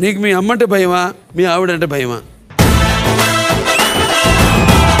నీకు మీ అమ్మంటే భయమా, మీ ఆవిడంటే భయమా?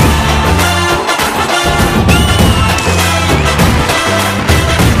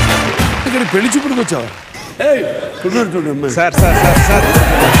 ఇక్కడ పెళ్లి చూపుడికి వచ్చావా? సార్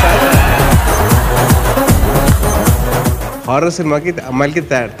హారర్ సినిమాకి అమ్మాయిలకి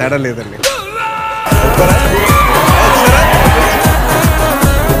తేడా లేదండి.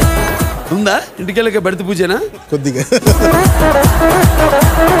 ఉందా ఇంటికెళ్ళక బడిత పూజేనా కొద్దిగా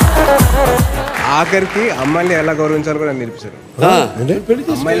ఆఖరికి అమ్మాయిని ఎలా గౌరవించాలో కూడా నేర్పించారు.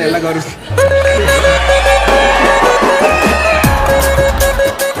 అమ్మాయిని ఎలా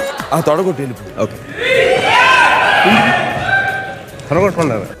ఆ తొడగొట్టి వెళ్ళిపో. ఓకే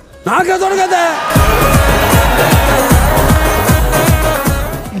తొడగొట్టుకున్నారు. నాకే తొడగదా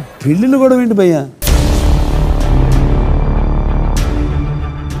పెళ్ళిళ్ళు కూడా ఏంటి భయ్యా?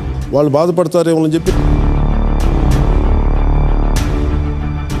 వాళ్ళు బాధపడతారేమో అని చెప్పి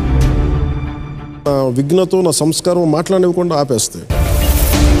విఘ్నతో నా సంస్కారం మాట్లాడనివ్వకుండా ఆపేస్తాయి.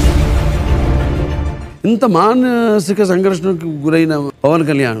 ఇంత మానసిక సంఘర్షణకు గురైన పవన్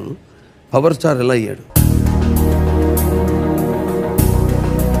కళ్యాణ్ పవర్ స్టార్ ఎలా అయ్యాడు?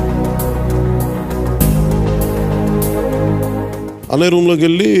 అనే రూమ్లోకి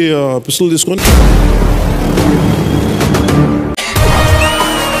వెళ్ళి పిస్టల్ తీసుకొని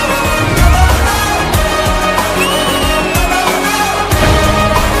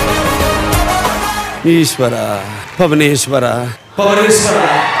ఈశ్వర పవనేశ్వర పవనేశ్వర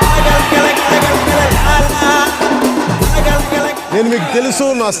నేను మీకు తెలుసు,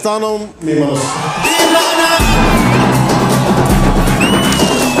 నా స్థానం మీ మనసు.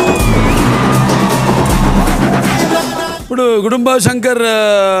 ఇప్పుడు కుటుంబ శంకర్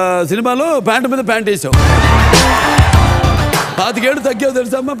సినిమాలో ప్యాంటు మీద ప్యాంట్ వేసావు. 25 ఏళ్ళు తగ్గావు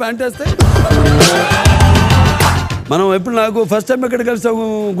తెలుసమ్మా ప్యాంట్ వేస్తే. మనం ఎప్పుడు నాకు ఫస్ట్ టైం ఎక్కడ కలిసావు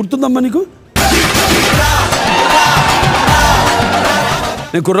గుర్తుందమ్మా నీకు?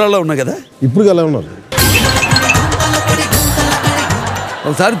 నేను కుర్రాళ్ళలో ఉన్నా కదా. ఇప్పుడు ఎలా ఉన్నారు?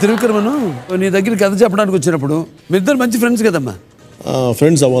 ఒకసారి తిరువిక్రమను నీ దగ్గర కథ చెప్పడానికి వచ్చినప్పుడు మీ ఇద్దరు మంచి ఫ్రెండ్స్ కదమ్మా.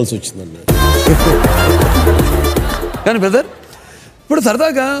 ఫ్రెండ్స్ అవ్వాల్సి వచ్చిందండి. కానీ బ్రదర్ ఇప్పుడు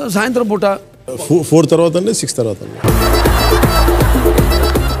సరదాగా సాయంత్రం పూట 4 తర్వాత అండి, 6 తర్వాత అండి.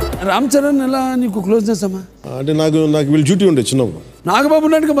 రామ్ చరణ్ ఎలా నీకు క్లోజ్నెస్ అమ్మా? అంటే నాకు వీళ్ళు డ్యూటీ ఉండే చిన్నప్పుడు. నాగబాబు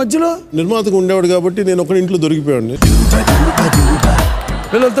నాయుడుకి మధ్యలో నిర్మాతకు ఉండేవాడు కాబట్టి నేను ఒకటి ఇంట్లో దొరికిపోయాడు.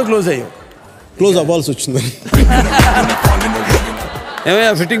 పిల్లలతో క్లోజ్ అయ్యావు. క్లోజ్ అవ్వాల్సి వచ్చిందండి.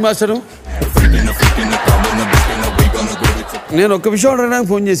 ఏమయ్యా ఫిట్టింగ్ మాస్టరు, నేను ఒక్క విషయం అడగడానికి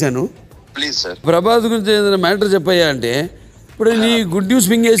ఫోన్ చేశాను. Please sir. ప్రభాస్ గురించి ఏదైనా మ్యాటర్ చెప్పయ్యా అంటే ఇప్పుడు నీ గుడ్ న్యూస్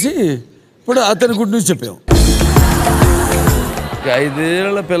మింగేసి ఇప్పుడు అతని గుడ్ న్యూస్ చెప్పావు. 5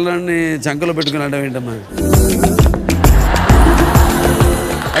 ఏళ్ల పిల్లాన్ని చంకలో పెట్టుకుని అనడం ఏంటమ్మా?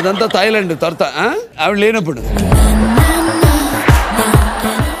 అదంతా థాయిలాండ్ తొరత ఆవిడ లేనప్పుడు.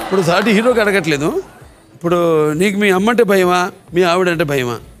 ఇప్పుడు సాటి హీరోకి అడగట్లేదు. ఇప్పుడు నీకు మీ అమ్మంటే భయమా, మీ ఆవిడంటే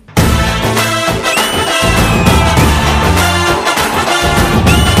భయమా?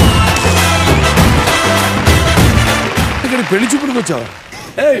 ఇక్కడ పెళ్లి చూపులకు వచ్చావా?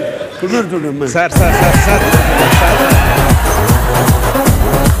 సార్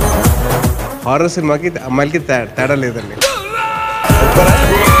హారర్ సినిమాకి అమ్మాయిలకి తేడా లేదండి.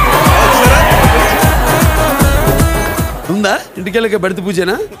 ఉందా ఇంటికెళ్ళక బడిత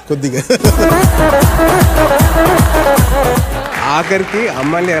పూజేనా కొద్దిగా ఆఖరికి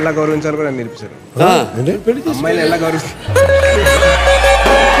అమ్మాయిని ఎలా గౌరవించాలో కూడా నేర్పించారు. అమ్మాయిని ఎలా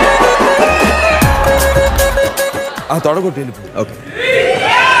ఆ తొడగొట్టి వెళ్ళిపో. ఓకే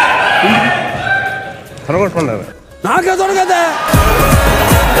తొడగొట్టుకున్నారు. నాకే తొడగదా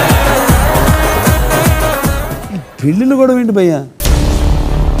పెళ్ళిళ్ళు కూడా ఏంటి భయ్యా?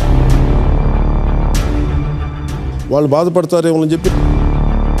 వాళ్ళు బాధపడతారేమో అని చెప్పి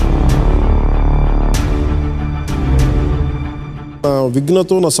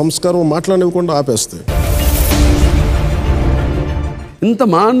విఘ్నతో నా సంస్కారం మాట్లాడనివ్వకుండా ఆపేస్తాయి. ఇంత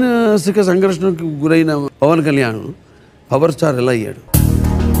మానసిక సంఘర్షణకు గురైన పవన్ కళ్యాణ్ పవర్ స్టార్ ఎలా అయ్యాడు?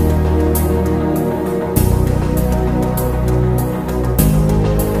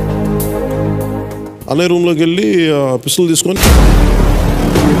 అనే రూమ్లోకి వెళ్ళి పిస్టల్ తీసుకొని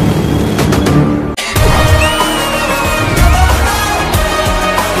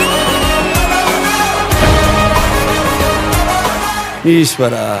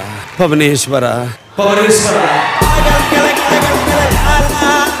ఈశ్వర పవనేశ్వర పవనేశ్వర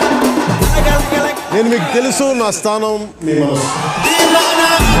నేను మీకు తెలుసు, నా స్థానం మీ మనసు.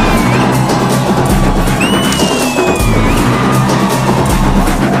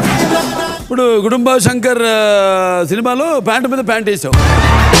 ఇప్పుడు కుటుంబ శంకర్ సినిమాలో ప్యాంటు మీద ప్యాంట్ వేసావు.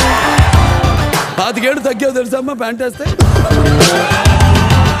 25 ఏళ్ళు తగ్గావు తెలుసమ్మా ప్యాంట్ వేస్తే.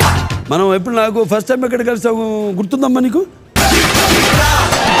 మనం ఎప్పుడు నాకు ఫస్ట్ టైం ఎక్కడ కలిసావు గుర్తుందమ్మా నీకు?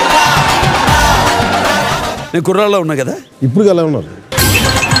 నేను కుర్రాళ్ళలో ఉన్నా కదా. ఇప్పుడు ఎలా ఉన్నారు?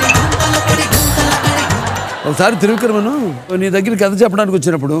 ఒకసారి తిరువిక్రమను నీ దగ్గర కథ చెప్పడానికి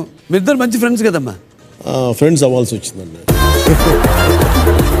వచ్చినప్పుడు మీ ఇద్దరు మంచి ఫ్రెండ్స్ కదమ్మా. ఫ్రెండ్స్ అవ్వాల్సి వచ్చిందండి.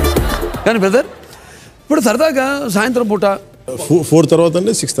 కానీ బ్రదర్ ఇప్పుడు సరదాగా సాయంత్రం పూట 4 తర్వాత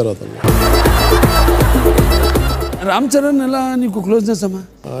అండి 6 తర్వాత అండి. రామ్ చరణ్ ఎలా నీకు క్లోజ్నెస్ అమ్మా?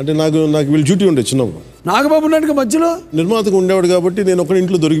 అంటే నాకు వీళ్ళు డ్యూటీ ఉండే చిన్నప్పుడు. నాగబాబు నాయుడుకి మధ్యలో నిర్మాతకు ఉండేవాడు కాబట్టి నేను ఒకటి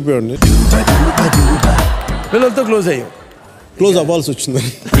ఇంట్లో దొరికిపోయాడిని. పిల్లలతో క్లోజ్ అయ్యావు. క్లోజ్ అవ్వాల్సి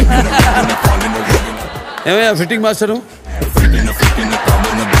వచ్చిందని. ఏమయ్యా ఫిట్టింగ్ మాస్టరు,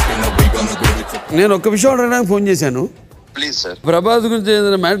 నేను ఒక్క విషయం అడగడానికి ఫోన్ చేశాను. Please sir. ప్రభాస్ గురించి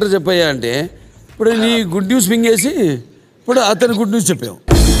ఏదైనా మ్యాటర్ చెప్పయ్యా అంటే ఇప్పుడు నీ గుడ్ న్యూస్ మింగేసి ఇప్పుడు అతని గుడ్ న్యూస్ చెప్పావు.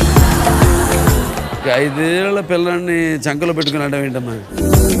 5 ఏళ్ల పిల్లాన్ని చంకలో పెట్టుకుని అడడం ఏంటమ్మా?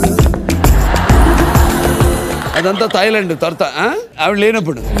 అదంతా థాయిలాండ్ తర్వాత ఆవిడ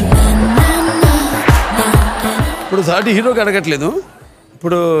లేనప్పుడు. ఇప్పుడు సాటి హీరోకి అడగట్లేదు.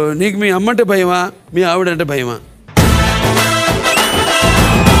 ఇప్పుడు నీకు మీ అమ్మ అంటే భయమా, మీ ఆవిడ అంటే భయమా?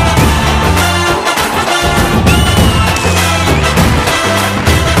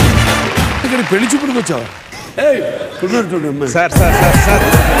 ఇక్కడ పెళ్లి చూపుడికి వచ్చావా? సార్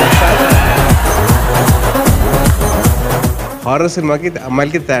హారర్ సినిమాకి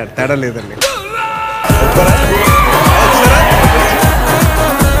అమ్మాయిలకి తేడా లేదండి.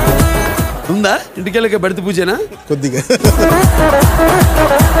 ఉందా ఇంటికెళ్ళక బడితే పూజేనా? కొద్దిగా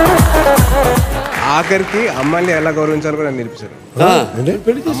ఆఖరికి అమ్మాయిని ఎలా గౌరవించాలో కూడా నేర్పించారు.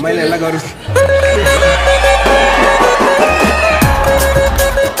 అమ్మాయిని ఎలా గౌరవించారు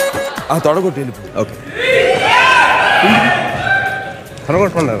ఆ తొడగొట్టి వెళ్ళిపో. ఓకే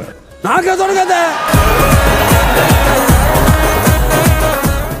తొడగొట్టుకున్నారు. నాకే తొడగదా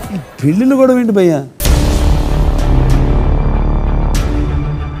పెళ్ళిళ్ళు కూడా ఏంటి భయ్యా?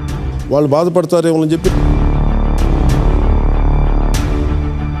 వాళ్ళు బాధపడతారేమో అని చెప్పి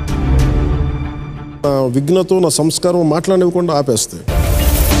నా విఘ్నతో నా సంస్కారం మాట్లాడనివ్వకుండా ఆపేస్తాయి.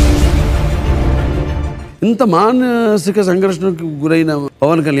 ఇంత మానసిక సంఘర్షణకు గురైన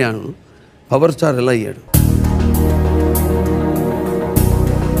పవన్ కళ్యాణ్ పవర్ స్టార్ ఎలా అయ్యాడు?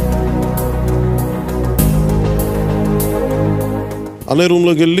 అన్నయ్య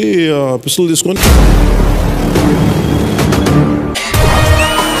రూమ్లోకి వెళ్ళి పిస్టల్ తీసుకొని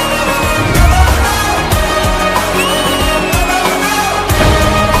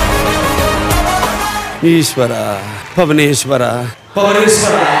ఈశ్వర పవనేశ్వర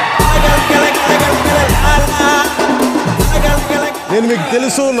పవనేశ్వర. నేను మీకు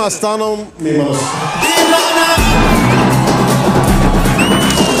తెలుసు, నా స్థానం మీ మనసు.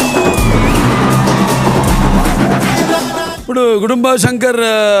 ఇప్పుడు కుటుంబ శంకర్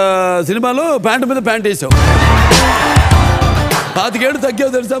సినిమాలో ప్యాంటు మీద ప్యాంట్ వేసావు. 25 ఏళ్ళు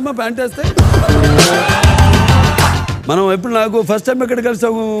తగ్గావు తెలుసా అమ్మా ప్యాంట్ వేస్తే? మనం ఎప్పుడు నాకు ఫస్ట్ టైం ఎక్కడ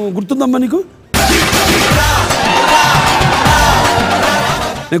కలిసావు గుర్తుందమ్మా నీకు?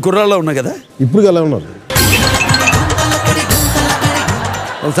 నేను కుర్రాల్లో ఉన్నా కదా. ఇప్పుడు ఎలా ఉన్నారు?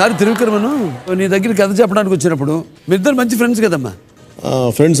 ఒకసారి తిరువిక్రమను నీ దగ్గర కథ చెప్పడానికి వచ్చినప్పుడు మీ ఇద్దరు మంచి ఫ్రెండ్స్ కదమ్మా.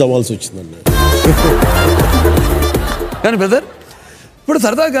 ఫ్రెండ్స్ అవ్వాల్సి వచ్చిందండి. కానీ బ్రదర్ ఇప్పుడు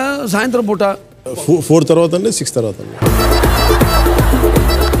సరదాగా సాయంత్రం పూట 4 తర్వాత అండి 6 తర్వాత అండి.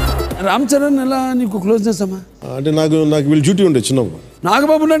 రామ్ చరణ్ ఎలా నీకు క్లోజ్నెస్ అమ్మా? అంటే నాకు వీళ్ళు డ్యూటీ ఉండే చిన్నప్పుడు.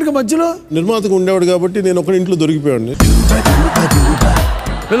 నాగబాబు నాయుడుకి మధ్యలో నిర్మాతకు ఉండేవాడు కాబట్టి నేను ఒకటి ఇంట్లో దొరికిపోయాడిని.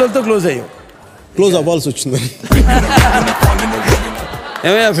 పిల్లలతో క్లోజ్ అయ్యావు. క్లోజ్ అవ్వాల్సి వచ్చిందని.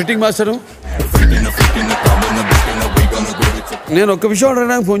 ఏమయ్యా ఫిట్టింగ్ మాస్టరు, నేను ఒక్క విషయం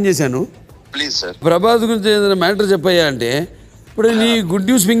అడగడానికి ఫోన్ చేశాను. Please sir. ప్రభాస్ గురించి ఏదైనా మ్యాటర్ చెప్పయ్యా అంటే ఇప్పుడు నీ గుడ్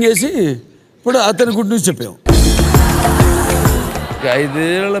న్యూస్ మింగేసి ఇప్పుడు అతని గుడ్ న్యూస్ చెప్పావు. 5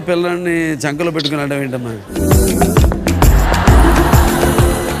 ఏళ్ల పిల్లాన్ని చంకలో పెట్టుకుని అడడం ఏంటమ్మా?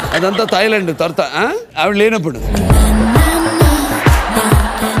 అదంతా థాయిలాండ్ తర్వాత ఆవిడ లేనప్పుడు.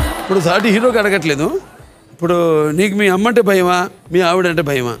 ఇప్పుడు సాటి హీరోకి అడగట్లేదు. ఇప్పుడు నీకు మీ అమ్మ అంటే భయమా, మీ ఆవిడ అంటే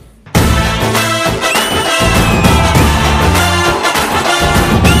భయమా?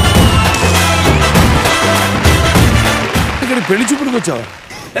 ఇక్కడ పెళ్లి చూపుడికి వచ్చావా?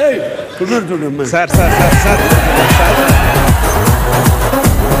 సార్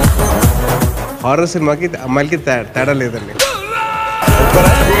హారర్ సినిమాకి అమ్మాయిలకి తేడా లేదండి.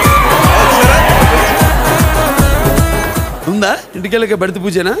 ఉందా ఇంటికెళ్ళక బడితే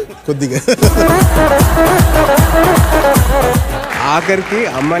పూజేనా? కొద్దిగా ఆఖరికి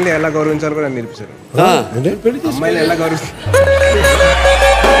అమ్మాయిని ఎలా గౌరవించాలో కూడా నేర్పించారు. అమ్మాయిని ఎలా గౌరవించారు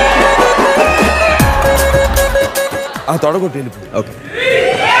ఆ తొడగొట్టి వెళ్ళిపో. ఓకే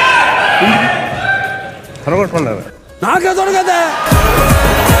తొడగొట్టుకున్నారు. నాకే తొడగదా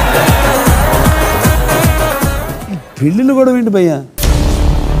పెళ్ళిళ్ళు కూడా ఏంటి భయ్యా?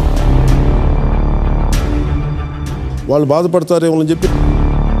 వాళ్ళు బాధపడతారేమో అని చెప్పి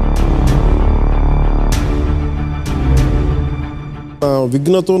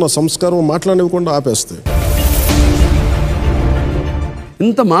విఘ్నతో నా సంస్కారం మాట్లాడనివ్వకుండా ఆపేస్తాయి.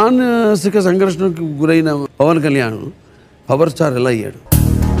 ఇంత మానసిక సంఘర్షణకు గురైన పవన్ కళ్యాణ్ పవర్ స్టార్ ఎలా అయ్యాడు?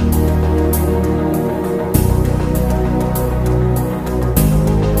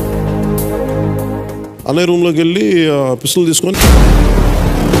 అనే రూమ్లోకి వెళ్ళి పిస్టల్ తీసుకొని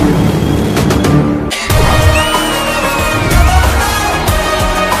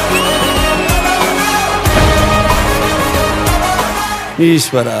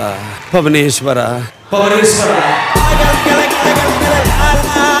ఈశ్వర పవనేశ్వర పవనేశ్వర.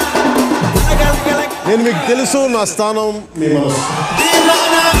 నేను మీకు తెలుసు, నా స్థానం మీ మనసు.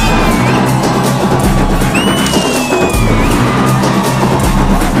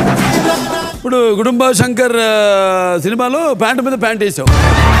 ఇప్పుడు గుడుంబ శంకర్ సినిమాలో ప్యాంటు మీద ప్యాంట్ వేసావు.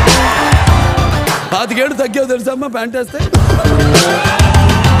 25 ఏళ్ళు తగ్గావు తెలుసా అమ్మా ప్యాంట్ వేస్తే.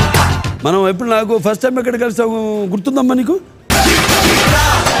 మనం ఎప్పుడు నాకు ఫస్ట్ టైం ఎక్కడ కలిసావు గుర్తుందమ్మా నీకు?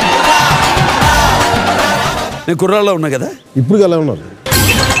 నేను కుర్రాల్లో ఉన్నా కదా. ఇప్పుడు అలా ఉన్నారు.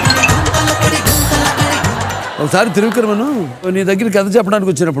 ఒకసారి తిరువిక్రమను నీ దగ్గర కథ చెప్పడానికి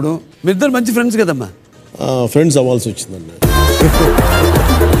వచ్చినప్పుడు మీ ఇద్దరు మంచి ఫ్రెండ్స్ కదమ్మా. ఫ్రెండ్స్ అవ్వాల్సి వచ్చిందండి.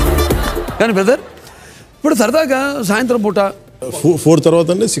 కానీ బ్రదర్ ఇప్పుడు సరదాగా సాయంత్రం పూట 4 తర్వాత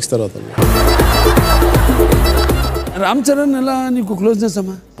అండి, 6 తర్వాత అండి. రామ్ చరణ్ ఎలా నీకు క్లోజ్నెస్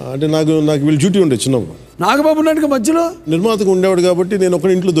అమ్మా? అంటే నాకు వీళ్ళు డ్యూటీ ఉండే చిన్నప్పుడు. నాగబాబు నాయుడు మధ్యలో నిర్మాతకు ఉండేవాడు కాబట్టి నేను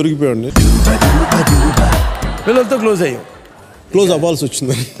ఒకటి ఇంట్లో దొరికిపోయాడు. పిల్లలతో క్లోజ్ అయ్యావు. క్లోజ్ అవ్వాల్సి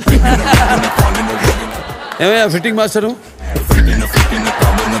వచ్చిందండి. ఏమయ్యా ఫిట్టింగ్ మాస్టరు,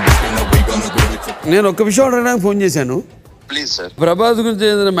 నేను ఒక్క విషయం అడగడానికి ఫోన్ చేశాను. Please sir. ప్రభాస్ గురించి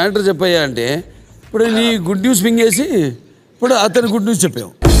ఏదైనా మ్యాటర్ చెప్పయ్యా అంటే ఇప్పుడు నీ గుడ్ న్యూస్ మింగేసి ఇప్పుడు అతని గుడ్ న్యూస్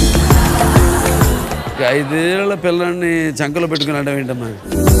చెప్పావు. 5 ఏళ్ల పిల్లల్ని చంకలో పెట్టుకుని అంటే ఏంటమ్మా?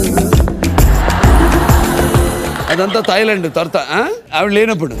 అదంతా థాయిలాండ్ తర్వాత ఆవిడ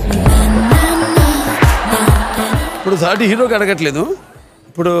లేనప్పుడు. ఇప్పుడు సాటి హీరోకి అడగట్లేదు.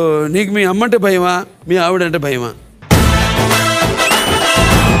 ఇప్పుడు నీకు మీ అమ్మంటే భయమా, మీ ఆవిడంటే భయమా?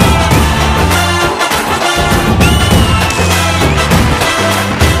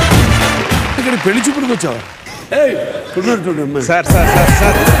 ఇక్కడ పెళ్లి చూపుడికి వచ్చావా? సార్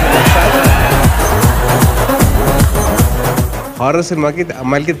హారర్ సినిమాకి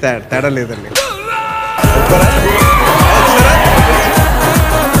అమ్మాయిలకి తేడా లేదండి.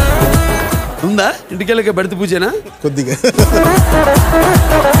 ఉందా ఇంటికెళ్ళక బడితే పూజేనా? కొద్దిగా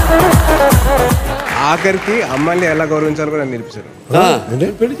ఆఖరికి అమ్మాయిని ఎలా గౌరవించాలో కూడా నేర్పించారు.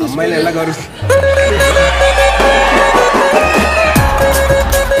 అమ్మాయిని ఎలా గౌరవించారు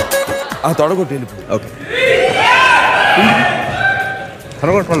తొడగొట్టి ఓకే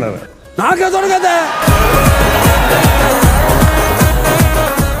తొడగొట్టుకున్నారు. నాకే తొడగదా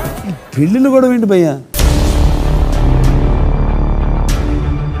పెళ్ళిళ్ళు కూడా ఏంటి భయ్యా?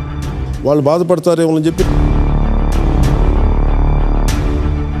 వాళ్ళు బాధపడతారేమో అని చెప్పి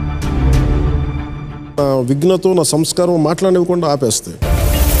విఘ్నతో నా సంస్కారం మాట్లాడనివ్వకుండా ఆపేస్తాయి.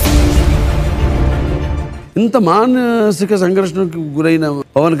 ఇంత మానసిక సంఘర్షణకు గురైన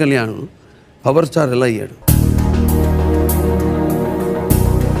పవన్ కళ్యాణ్ పవర్ స్టార్ ఎలా అయ్యాడు?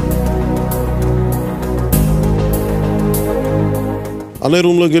 అనే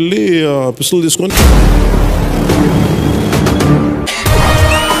రూమ్లోకి వెళ్ళి పిస్టల్ తీసుకొని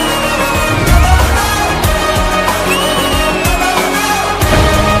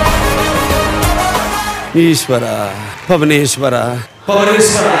ఈశ్వర పవనేశ్వర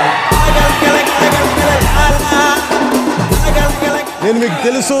పవనేశ్వర. నేను మీకు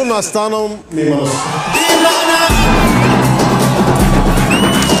తెలుసు, నా స్థానం మీ మనసు.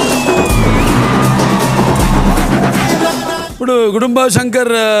 ఇప్పుడు గుడుంబ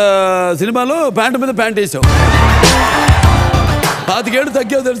శంకర్ సినిమాలో ప్యాంటు మీద ప్యాంట్ వేసావు. 25 ఏళ్ళు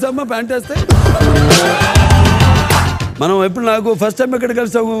తగ్గావు తెలుసా అమ్మా ప్యాంట్ వేస్తే. మనం ఎప్పుడు నాకు ఫస్ట్ టైం ఎక్కడ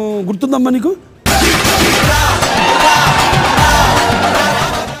కలిసావు గుర్తుందమ్మా నీకు?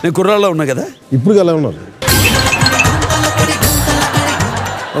 నేను కుర్రాల్లో ఉన్నా కదా. ఇప్పుడు అలా ఉన్నారు.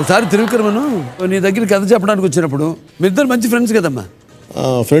 ఒకసారి తిరువిక్రమను నీ దగ్గర కథ చెప్పడానికి వచ్చినప్పుడు మీ ఇద్దరు మంచి ఫ్రెండ్స్ కదమ్మా.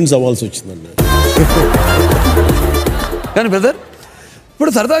 ఫ్రెండ్స్ అవ్వాల్సి వచ్చిందండి. కానీ బ్రదర్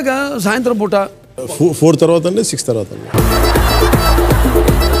ఇప్పుడు సరదాగా సాయంత్రం పూట 4 తర్వాత అండి, 6 తర్వాత అండి.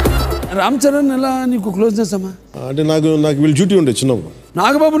 రామ్ చరణ్ ఎలా నీకు క్లోజ్నెస్ అమ్మా? అంటే నాకు వీళ్ళు డ్యూటీ ఉండే చిన్నప్పుడు.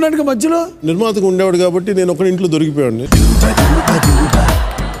 నాగబాబు నాయుడు మధ్యలో నిర్మాతకు ఉండేవాడు కాబట్టి నేను ఒకటి ఇంట్లో దొరికిపోయాడు.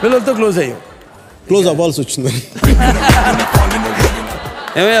 పిల్లలతో క్లోజ్ అయ్యావు. క్లోజ్ అవ్వాల్సి వచ్చిందండి.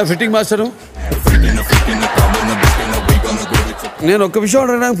 ఏమయ్యా ఫిట్టింగ్ మాస్టరు, నేను ఒక్క విషయం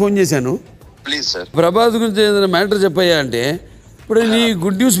అడగడానికి ఫోన్ చేశాను. Please sir. ప్రభాస్ గురించి ఏదైనా మ్యాటర్ చెప్పయ్యా అంటే ఇప్పుడు నీ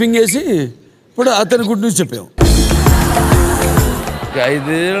గుడ్ న్యూస్ మింగేసి ఇప్పుడు అతని గుడ్ న్యూస్ చెప్పావు.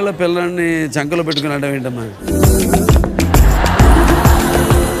 5 ఏళ్ల పిల్లాన్ని చంకలో పెట్టుకుని అడ్డం ఏంటమ్మా?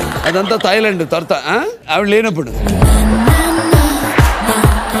 అదంతా థాయిలాండ్ తర్వాత ఆవిడ లేనప్పుడు.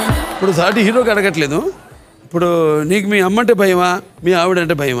 ఇప్పుడు సాటి హీరోకి అడగట్లేదు. ఇప్పుడు నీకు మీ అమ్మంటే భయమా, మీ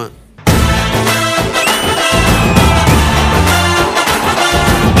ఆవిడంటే భయమా?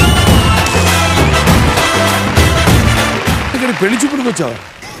 ఇక్కడ పెళ్లి చూపుడికి వచ్చావా?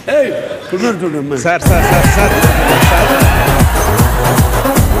 సార్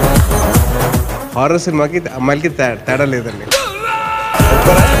హారర్ సినిమాకి అమ్మాయిలకి తేడా లేదండి.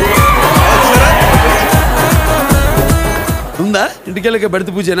 ఉందా ఇంటికెళ్ళక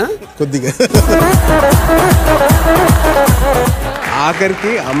బడితే పూజనా? కొద్దిగా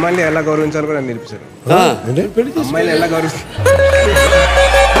ఆఖరికి అమ్మాయిని ఎలా గౌరవించాలో కూడా నేర్పించారు. అమ్మాయిని ఎలా గౌరవిస్తారు?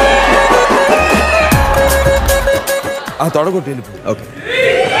 ఆ తొడగొట్టి వెళ్ళిపో. ఓకే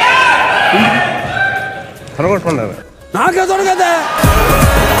తొడగొట్టుకున్నారు. నాకే తొడగదా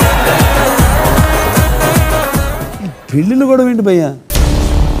పెళ్ళిళ్ళు కూడా ఏంటి భయ్యా?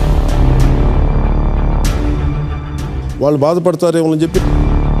 వాళ్ళు బాధపడతారేమో అని చెప్పి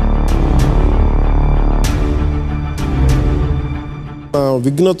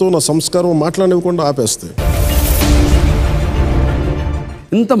విఘ్నతో నా సంస్కారం మాట్లాడనివ్వకుండా ఆపేస్తాయి.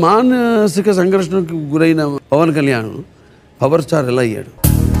 ఇంత మానసిక సంఘర్షణకు గురైన పవన్ కళ్యాణ్ పవర్ స్టార్ ఎలా అయ్యాడు?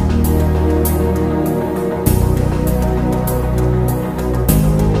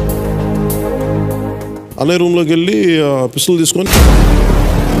 అనే రూమ్లోకి వెళ్ళి పిస్టల్ తీసుకొని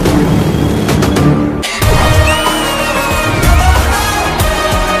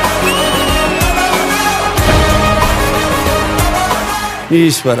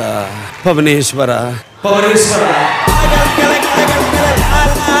ఈశ్వర పవనేశ్వర పవనేశ్వర.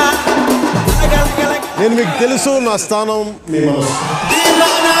 నేను మీకు తెలుసు, నా స్థానం మీ మనసు.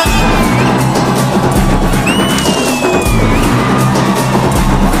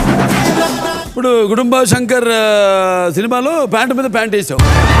 ఇప్పుడు గుడుంబ శంకర్ సినిమాలో ప్యాంటు మీద ప్యాంట్ వేసావు.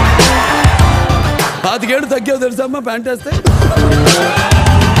 25 ఏళ్ళు తగ్గావు తెలుసా అమ్మా ప్యాంట్ వేస్తే?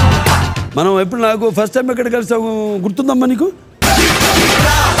 మనం ఎప్పుడు నాకు ఫస్ట్ టైం ఎక్కడ కలిసావు గుర్తుందమ్మా నీకు?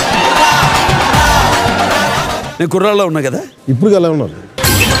 నేను కుర్రాల్లో ఉన్నా కదా. ఇప్పుడు అలా ఉన్నారు.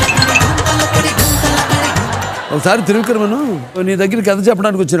 ఒకసారి తిరువిక్రమను నీ దగ్గర కథ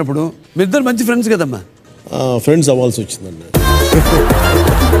చెప్పడానికి వచ్చినప్పుడు మీ ఇద్దరు మంచి ఫ్రెండ్స్ కదమ్మా. ఫ్రెండ్స్ అవ్వాల్సి వచ్చిందండి.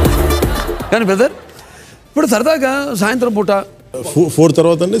 కానీ బ్రదర్ ఇప్పుడు సరదాగా సాయంత్రం పూట 4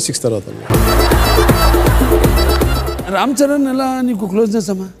 తర్వాత అండి, 6 తర్వాత అండి. రామ్ చరణ్ ఎలా నీకు క్లోజ్నెస్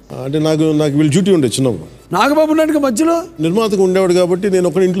అమ్మా? అంటే నాకు వీళ్ళు డ్యూటీ ఉండే చిన్నప్పుడు. నాగబాబు నాయుడు మధ్యలో నిర్మాతకు ఉండేవాడు కాబట్టి నేను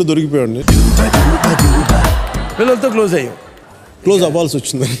ఒకటి ఇంట్లో దొరికిపోయాడు. పిల్లలతో క్లోజ్ అయ్యావు. క్లోజ్ అవ్వాల్సి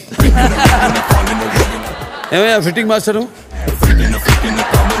వచ్చిందండి. ఏమయ్యా ఫిట్టింగ్ మాస్టరు,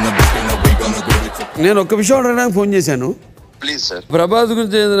 నేను ఒక్క విషయం అడగడానికి ఫోన్ చేశాను. Please sir. ప్రభాస్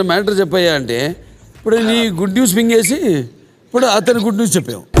గురించి ఏదైనా మ్యాటర్ చెప్పాయా అంటే ఇప్పుడు నీ గుడ్ న్యూస్ మింగేసి ఇప్పుడు అతని గుడ్ న్యూస్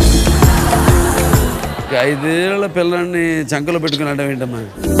చెప్పావు. 5 ఏళ్ల పిల్లాన్ని చంకలో పెట్టుకుని అడ్డం ఏంటమ్మా?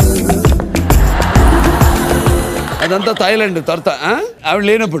 అదంతా థాయిలాండ్ తర్వాత ఆవిడ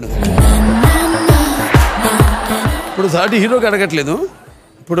లేనప్పుడు. ఇప్పుడు సాటి హీరోకి అడగట్లేదు.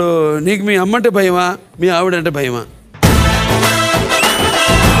 ఇప్పుడు నీకు మీ అమ్మంటే భయమా, మీ ఆవిడంటే భయమా?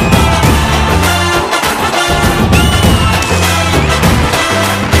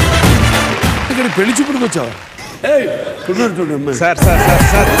 ఇక్కడ పెళ్లి చూపుడికి వచ్చావా? సార్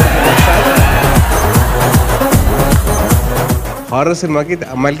హారర్ సినిమాకి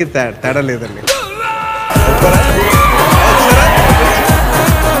అమ్మాయిలకి తేడా లేదండి.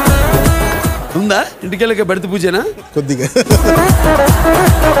 ఉందా ఇంటికెళ్ళక బడితే పూజనా? కొద్దిగా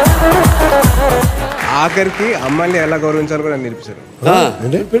ఆఖరికి అమ్మాయిని ఎలా గౌరవించాలో కూడా నేర్పించారు.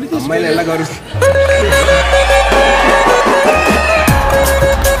 అమ్మాయిని ఎలా గౌరవిస్తారు?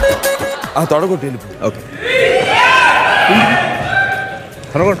 ఆ తొడగొట్టి వెళ్ళిపో. ఓకే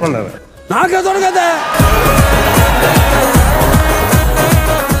తొడగొట్టుకున్నారు. నాకే తొడగదా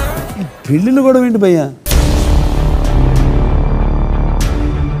పెళ్ళిళ్ళు కూడా ఏంటి భయ్యా?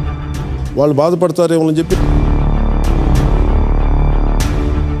 వాళ్ళు బాధపడతారేమో అని చెప్పి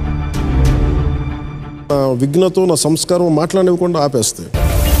విఘ్నతో నా సంస్కారం మాట్లాడనివ్వకుండా ఆపేస్తాయి.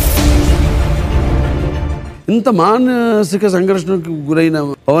 ఇంత మానసిక సంఘర్షణకు గురైన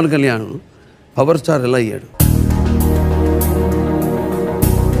పవన్ కళ్యాణ్ పవర్ స్టార్ ఎలా అయ్యాడు?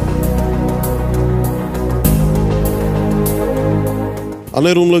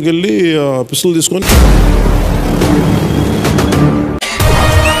 అనే రూమ్లోకి వెళ్ళి పిస్టల్ తీసుకొని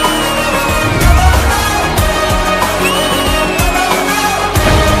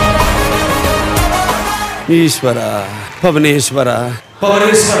ఈశ్వర పవనేశ్వర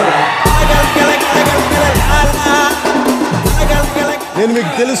పవనేశ్వర. నేను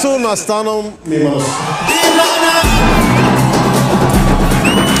మీకు తెలుసు, నా స్థానం మీ మనసు.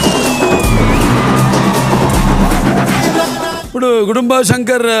 ఇప్పుడు కుటుంబ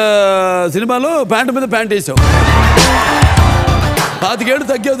శంకర్ సినిమాలో ప్యాంటు మీద ప్యాంట్ వేసావు. 25 ఏళ్ళు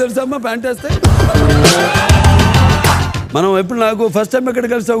తగ్గావు తెలుసా అమ్మా ప్యాంట్ వేస్తే. మనం ఎప్పుడు నాకు ఫస్ట్ టైం ఎక్కడ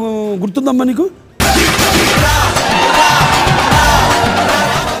కలిసావు గుర్తుందమ్మా నీకు?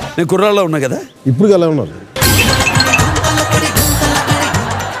 నేను కుర్రాల్లో ఉన్నా కదా. ఇప్పుడు ఎలా ఉన్నారు?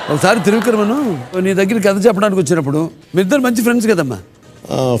 ఒకసారి తిరువిక్రమను నీ దగ్గర కథ చెప్పడానికి వచ్చినప్పుడు మీ ఇద్దరు మంచి ఫ్రెండ్స్ కదమ్మా.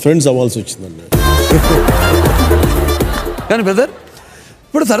 ఫ్రెండ్స్ అవ్వాల్సి వచ్చిందండి. కానీ బ్రదర్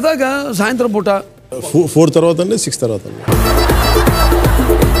ఇప్పుడు సరదాగా సాయంత్రం పూట 4 తర్వాత అండి, 6 తర్వాత అండి.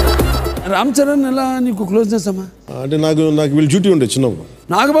 రామ్ చరణ్ ఎలా నీకు క్లోజ్నెస్ అమ్మా? అంటే నాకు వీళ్ళు డ్యూటీ ఉండే చిన్నప్పుడు.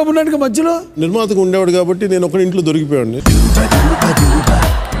 నాగబాబు ఉన్నాడు మధ్యలో నిర్మాతకు ఉండేవాడు కాబట్టి నేను ఒకటి ఇంట్లో దొరికిపోయాడు.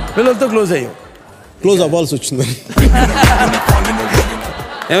 పిల్లలతో క్లోజ్ అయ్యావు. క్లోజ్ అవ్వాల్సి వచ్చిందండి.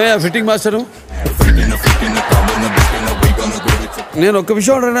 ఏమయ్యా ఫిట్టింగ్ మాస్టరు, నేను ఒక్క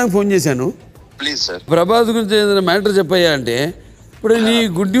విషయం అడగడానికి ఫోన్ చేశాను. Please sir. ప్రభాస్ గురించి ఏదైనా మ్యాటర్ చెప్పయ్యా అంటే ఇప్పుడు నీ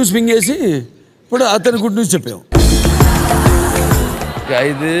గుడ్ న్యూస్ మింగేసి ఇప్పుడు అతని గుడ్ న్యూస్ చెప్పావు.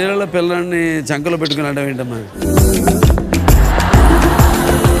 5 ఏళ్ల పిల్లాన్ని చంకలో పెట్టుకుని అంటే ఏంటమ్మా?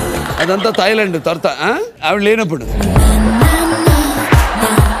 అదంతా థాయిలాండ్ తర్వాత ఆవిడ లేనప్పుడు.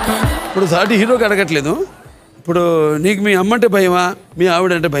 ఇప్పుడు సాటి హీరోకి అడగట్లేదు. ఇప్పుడు నీకు మీ అమ్మంటే భయమా, మీ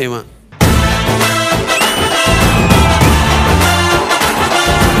ఆవిడంటే భయమా?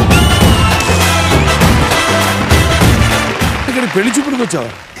 ఇక్కడ పెళ్లి చూపుడికి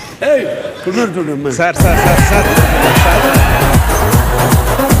వచ్చావా? సార్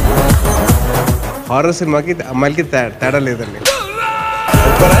హారర్ సినిమాకి అమ్మాయిలకి తేడా లేదండి.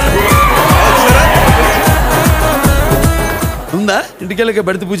 ఉందా ఇంటికెళ్ళక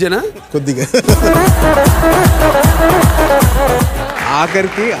బడిత పూజనా? కొద్దిగా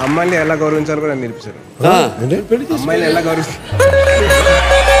ఆఖరికి అమ్మాయిని ఎలా గౌరవించాలో కూడా నేర్పించారు. అమ్మాయిని ఎలా గౌరవించారు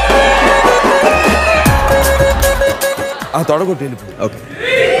తొడగొట్టేది. ఓకే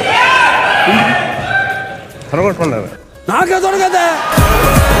తొడగొట్టుకున్నారు. నాకే తొడగదా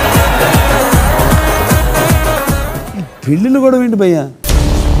పెళ్ళిళ్ళు కూడా ఏంటి భయ్యా?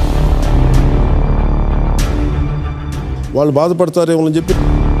 వాళ్ళు బాధపడతారేమో అని చెప్పి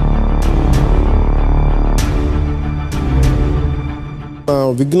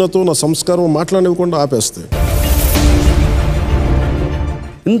విఘ్నతో నా సంస్కారం మాట్లాడనివ్వకుండా ఆపేస్తాయి.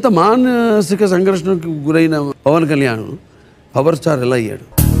 ఇంత మానసిక సంఘర్షణకు గురైన పవన్ కళ్యాణ్ పవర్ స్టార్ ఎలా అయ్యాడు?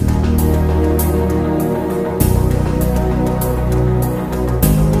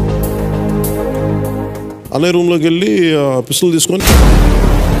 అన్నయ్య రూమ్లోకి వెళ్ళి పిస్టల్ తీసుకొని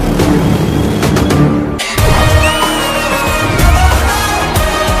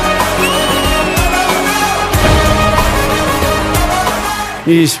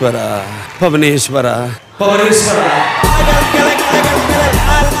ఈశ్వర పవనేశ్వర పవనేశ్వర.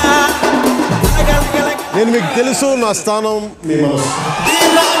 నేను మీకు తెలుసు, నా స్థానం మీ మనసు.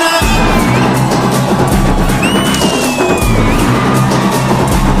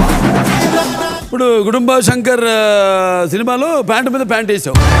 ఇప్పుడు కుటుంబ శంకర్ సినిమాలో ప్యాంటు మీద ప్యాంట్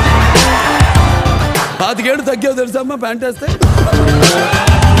వేసావు. 25 ఏళ్ళు తగ్గావు తెలుసా అమ్మా ప్యాంట్ వేస్తే.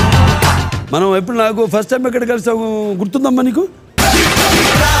 మనం ఎప్పుడు నాకు ఫస్ట్ టైం ఎక్కడ కలిసావు గుర్తుందమ్మా నీకు?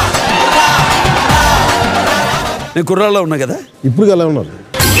 నేను కుర్రాల్లో ఉన్నా కదా. ఇప్పుడు ఎలా ఉన్నారు?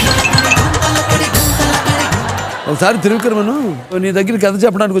 ఒకసారి తిరువిక్రమను నీ దగ్గర కథ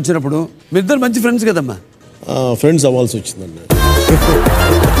చెప్పడానికి వచ్చినప్పుడు మీ ఇద్దరు మంచి ఫ్రెండ్స్ కదమ్మా. ఫ్రెండ్స్ అవ్వాల్సి వచ్చిందండి.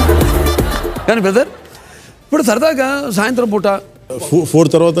 కానీ బ్రదర్ ఇప్పుడు సరదాగా సాయంత్రం పూట 4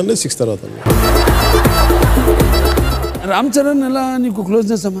 తర్వాత అండి, 6 తర్వాత అండి. రామ్ చరణ్ ఎలా నీకు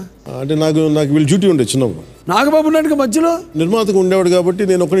క్లోజ్నెస్ అమ్మా? అంటే నాకు వీళ్ళు డ్యూటీ ఉండే చిన్నప్పుడు. నాగబాబు ఉన్నాడు మధ్యలో నిర్మాతకు ఉండేవాడు కాబట్టి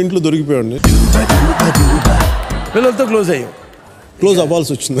నేను ఒకటి ఇంట్లో దొరికిపోయాడు. పిల్లలతో క్లోజ్ అయ్యావు. క్లోజ్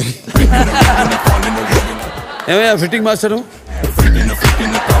అవ్వాల్సి వచ్చిందండి. ఏమయ్యా ఫిట్టింగ్ మాస్టరు,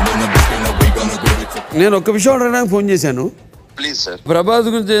 నేను ఒక్క విషయం అడగడానికి ఫోన్ చేశాను. Please sir. ప్రభాస్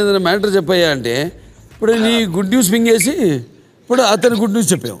గురించి ఏదైనా మ్యాటర్ చెప్పయ్యా అంటే ఇప్పుడు నీ గుడ్ న్యూస్ మింగేసి ఇప్పుడు అతని గుడ్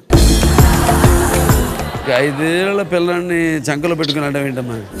న్యూస్ చెప్పావు. 5 ఏళ్ల పిల్లాన్ని చంకలో పెట్టుకుని అంటే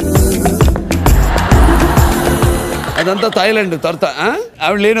ఏంటమ్మా? అదంతా థాయిలాండ్ తర్వాత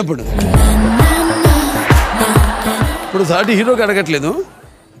ఆవిడ లేనప్పుడు. ఇప్పుడు సాటి హీరోకి అడగట్లేదు.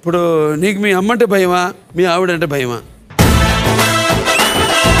 ఇప్పుడు నీకు మీ అమ్మంటే భయమా, మీ ఆవిడంటే భయమా?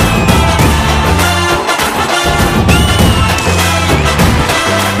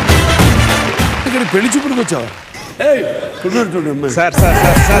 ఇక్కడ పెళ్లి చూపుడికి వచ్చావా? సార్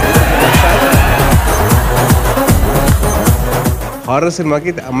హారర్ సినిమాకి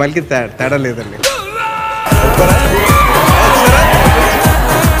అమ్మాయిలకి తేడా లేదండి.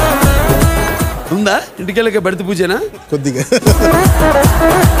 ఉందా ఇంటికెళ్ళక బడిత పూజేనా కొద్దిగా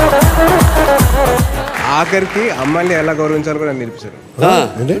ఆఖరికి అమ్మాయిని ఎలా గౌరవించాలో కూడా నేర్పించారు.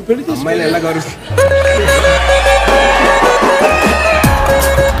 అమ్మాయిని ఎలా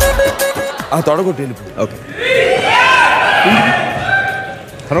ఆ తొడగొట్టి వెళ్ళిపో. ఓకే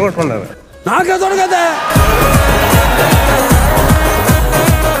తొడగొట్టుకున్నారు. నాకే తొడగదా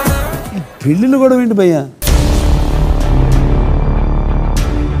పెళ్ళిళ్ళు కూడా ఏంటి భయ్యా?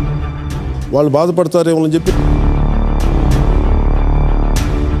 వాళ్ళు బాధపడతారేమో అని చెప్పి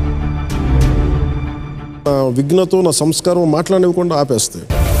విఘ్నతో నా సంస్కారం మాట్లాడనివ్వకుండా ఆపేస్తాయి.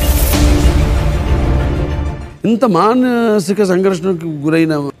 ఇంత మానసిక సంఘర్షణకు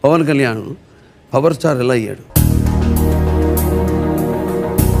గురైన పవన్ కళ్యాణ్ పవర్ స్టార్ ఎలా అయ్యాడు?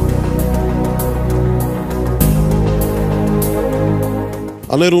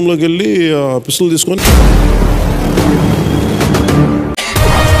 అనే రూమ్లోకి వెళ్ళి పిస్టల్ తీసుకొని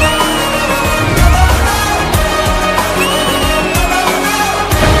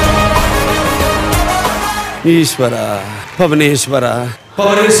ఈశ్వర పవనేశ్వర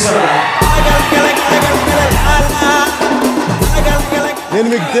పవనేశ్వర నేను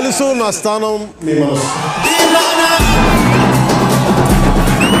మీకు తెలుసు నా స్థానం మీ మనసు.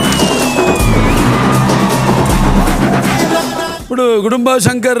 ఇప్పుడు కుటుంబ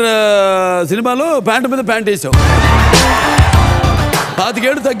శంకర్ సినిమాలో ప్యాంటు మీద ప్యాంట్ వేసావు. 25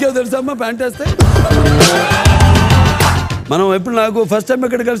 ఏళ్ళు తగ్గావు తెలుసమ్మా ప్యాంట్ వేస్తే. మనం ఎప్పుడు నాకు ఫస్ట్ టైం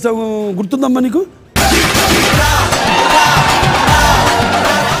ఎక్కడ కలిసావు గుర్తుందమ్మా నీకు?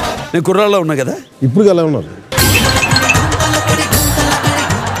 నేను కుర్రాళ్ళలో ఉన్నా కదా. ఇప్పుడు ఎలా ఉన్నారు?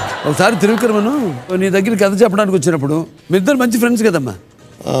 ఒకసారి తిరువిక్రమను నీ దగ్గర కథ చెప్పడానికి వచ్చినప్పుడు మీ ఇద్దరు మంచి ఫ్రెండ్స్ కదమ్మా.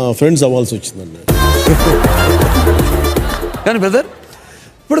 ఫ్రెండ్స్ అవ్వాల్సి వచ్చిందండి. కానీ బ్రదర్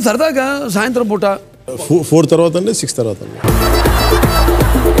ఇప్పుడు సరదాగా సాయంత్రం పూట 4 తర్వాత అండి 6 తర్వాత అండి.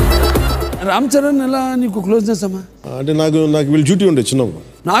 రామ్ చరణ్ ఎలా నీకు క్లోజ్నెస్ అమ్మా? అంటే నాకు వీళ్ళు డ్యూటీ ఉండే చిన్నప్పుడు.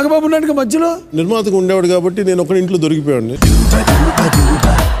 నాగబాబు నాయుడుకి మధ్యలో నిర్మాతకు ఉండేవాడు కాబట్టి నేను ఒకటి ఇంట్లో దొరికిపోయాడిని.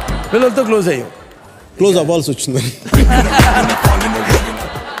 పిల్లలతో క్లోజ్ అయ్యావు. క్లోజ్ అవ్వాల్సి వచ్చిందండి.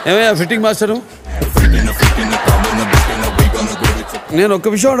 ఏమయ్యా ఫిట్టింగ్ మాస్టరు, నేను ఒక్క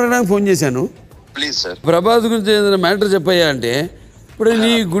విషయం అడగడానికి ఫోన్ చేశాను. Please sir. ప్రభాస్ గురించి ఏదైనా మ్యాటర్ చెప్పయ్యా అంటే ఇప్పుడు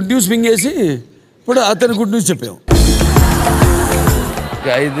నీ గుడ్ న్యూస్ మింగేసి ఇప్పుడు అతని గుడ్ న్యూస్ చెప్పావు.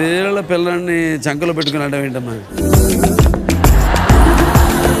 5 ఏళ్ల పిల్లాన్ని చంకలో పెట్టుకుని అనడం ఏంటమ్మా?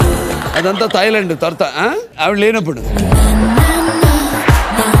 అదంతా థాయిలాండ్ తర్వాత ఆవిడ లేనప్పుడు.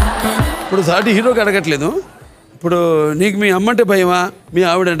 ఇప్పుడు సాటి హీరోకి అడగట్లేదు. ఇప్పుడు నీకు మీ అమ్మంటే భయమా, మీ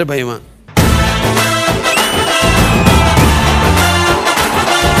ఆవిడంటే భయమా?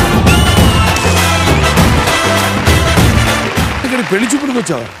 ఇక్కడ పెళ్లి చూపులకు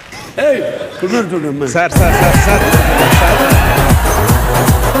వచ్చావా? సార్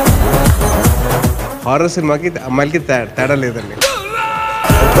హారర్ సినిమాకి అమ్మాయిలకి తేడా లేదండి.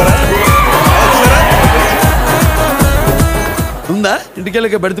 ఉందా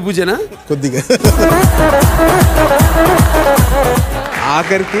ఇంటికెళ్ళక బడిత పూజేనా కొద్దిగా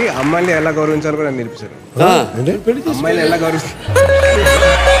ఆఖరికి అమ్మాయిని ఎలా గౌరవించాలో కూడా నేర్పించారు. అమ్మాయిని ఎలా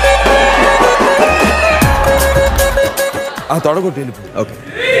ఆ తొడగొట్టి వెళ్ళిపో. ఓకే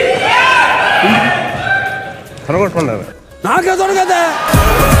తొడగొట్టుకున్నారు. నాకే తొడగదా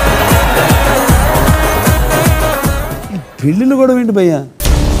పెళ్ళిళ్ళు కూడా ఏంటి భయ్యా?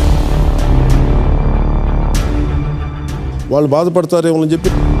 వాళ్ళు బాధపడతారేమో అని చెప్పి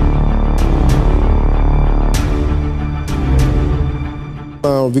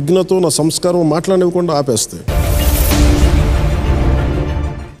విఘ్నతో నా సంస్కారం మాట్లాడనివ్వకుండా ఆపేస్తాయి.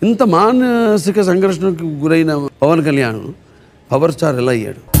 ఇంత మానసిక సంఘర్షణకు గురైన పవన్ కళ్యాణ్ పవర్ స్టార్ ఎలా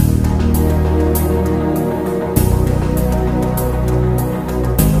అయ్యాడు?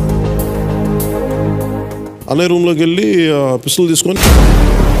 అనే రూమ్లోకి వెళ్ళి పిస్టల్ తీసుకొని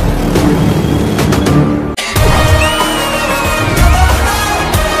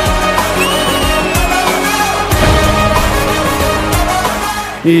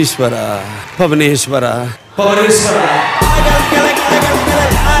ఈశ్వర పవనేశ్వర పవనేశ్వర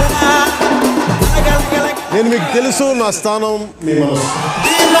నేను మీకు తెలుసు నా స్థానం మీ మనసు.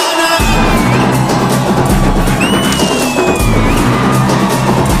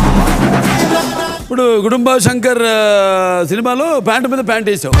 ఇప్పుడు కుటుంబ శంకర్ సినిమాలో ప్యాంటు మీద ప్యాంట్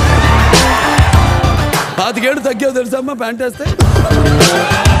వేసావు. 25 ఏళ్ళు తగ్గావు తెలుసమ్మా ప్యాంట్ వేస్తే.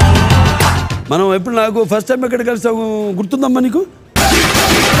 మనం ఎప్పుడు నాకు ఫస్ట్ టైం ఎక్కడ కలిసావు గుర్తుందమ్మా నీకు?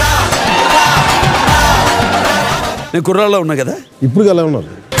 నేను కుర్రాళ్ళలో ఉన్నా కదా. ఇప్పుడు ఎలా ఉన్నారు?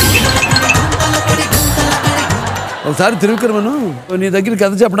 ఒకసారి తిరువిక్రమను నీ దగ్గర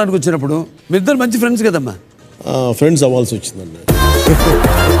కథ చెప్పడానికి వచ్చినప్పుడు మీ ఇద్దరు మంచి ఫ్రెండ్స్ కదమ్మా. ఫ్రెండ్స్ అవ్వాల్సి వచ్చిందండి.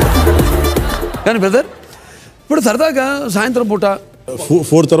 కానీ బ్రదర్ ఇప్పుడు సరదాగా సాయంత్రం పూట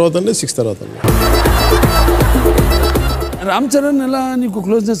 4 తర్వాత అండి 6 తర్వాత అండి. రామ్ చరణ్ ఎలా నీకు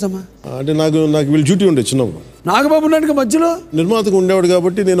క్లోజ్నెస్ అమ్మా? అంటే నాకు వీళ్ళు డ్యూటీ ఉండే చిన్నప్పుడు. నాగబాబు నాయుడుకి మధ్యలో నిర్మాతకు ఉండేవాడు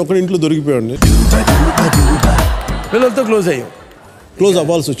కాబట్టి నేను ఒకటి ఇంట్లో దొరికిపోయాడిని. పిల్లలతో క్లోజ్ అయ్యావు. క్లోజ్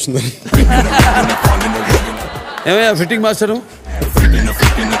అవ్వాల్సి వచ్చిందని. ఏమయ్యా ఫిట్టింగ్ మాస్టరు,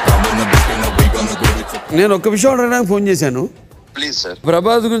 నేను ఒక్క విషయం అడగడానికి ఫోన్ చేశాను. Please sir.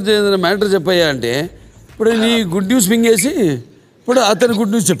 ప్రభాస్ గురించి ఏదైనా మ్యాటర్ చెప్పయ్యా అంటే ఇప్పుడు నీ గుడ్ న్యూస్ మింగేసి ఇప్పుడు అతని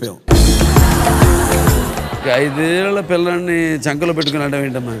గుడ్ న్యూస్ చెప్పావు. 5 ఏళ్ల పిల్లాన్ని చంకలో పెట్టుకుని అనడం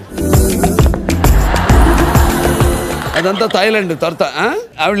ఏంటమ్మా? అదంతా థాయిలాండ్ తర్వాత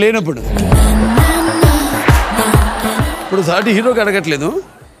ఆవిడ లేనప్పుడు. ఇప్పుడు సాటి హీరోకి అడగట్లేదు.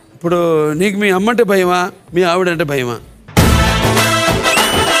 ఇప్పుడు నీకు మీ అమ్మంటే భయమా, మీ ఆవిడంటే భయమా?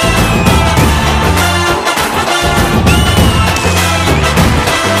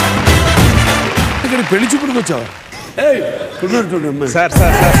 ఇక్కడ పెళ్లి చూపుడికి వచ్చావా? సార్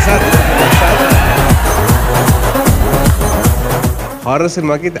హారర్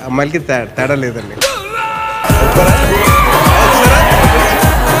సినిమాకి అమ్మాయిలకి తేడా లేదండి.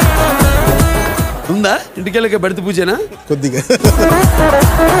 ఉందా ఇంటికెళ్ళక బడితే పూజేనా? కొద్దిగా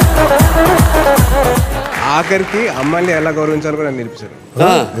ఆఖరికి అమ్మాయిని ఎలా గౌరవించాలో కూడా నేర్పించారు.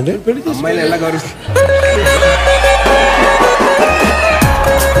 అమ్మాయిని ఎలా గౌరవిస్తారు?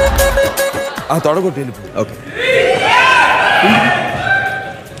 ఆ తొడగొట్టి వెళ్ళిపో. ఓకే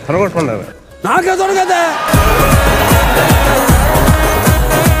తొడగొట్టుకున్నారు. నాకే తొడగదా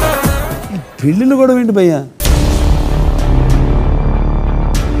పెళ్ళిళ్ళు కూడా ఏంటి భయ్యా?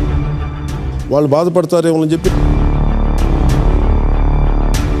 వాళ్ళు బాధపడతారేమో అని చెప్పి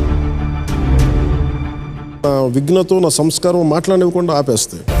నా విఘ్నతో నా సంస్కారం మాట్లాడనివ్వకుండా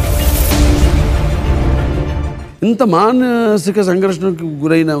ఆపేస్తాయి. ఇంత మానసిక సంఘర్షణకు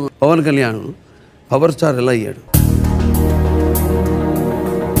గురైన పవన్ కళ్యాణ్ పవర్ స్టార్ ఎలా అయ్యాడు?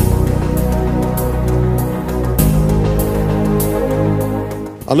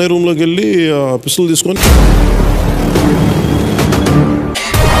 అన్నయ్య రూమ్లోకి వెళ్ళి పిస్టల్ తీసుకొని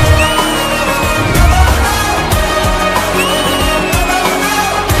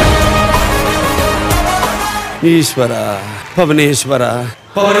ఈశ్వర పవనేశ్వర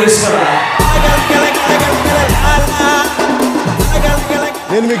పవనేశ్వర.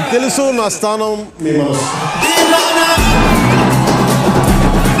 నేను మీకు తెలుసు, నా స్థానం మీ మనసు.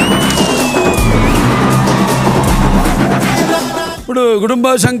 ఇప్పుడు కుటుంబ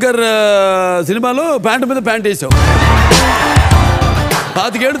శంకర్ సినిమాలో ప్యాంటు మీద ప్యాంట్ వేసావు.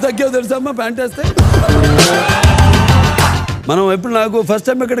 25 ఏళ్ళు తగ్గావు తెలుసా అమ్మా ప్యాంట్ వేస్తే? మనం ఎప్పుడు నాకు ఫస్ట్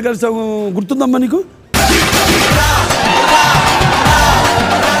టైం ఎక్కడ కలిసావు గుర్తుందమ్మా నీకు?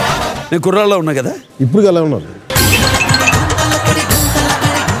 నేను కుర్రాల్లో ఉన్నా కదా. ఇప్పుడు అలా ఉన్నారు.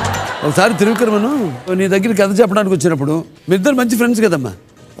 ఒకసారి తిరువిక్రమను నీ దగ్గర కథ చెప్పడానికి వచ్చినప్పుడు మీ ఇద్దరు మంచి ఫ్రెండ్స్ కదమ్మా.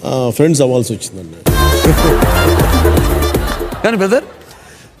 ఫ్రెండ్స్ అవ్వాల్సి వచ్చిందండి. కానీ బ్రదర్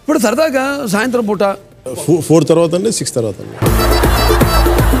ఇప్పుడు సరదాగా సాయంత్రం పూట 4 తర్వాత అండి 6 తర్వాత అండి.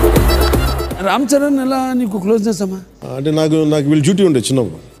 రామ్ చరణ్ ఎలా నీకు క్లోజ్నెస్ అమ్మా? అంటే నాకు వీళ్ళు డ్యూటీ ఉండే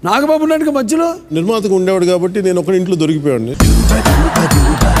చిన్నప్పుడు. నాగబాబు నాయుడుకి మధ్యలో నిర్మాతకు ఉండేవాడు కాబట్టి నేను ఒకటి ఇంట్లో దొరికిపోయాడిని.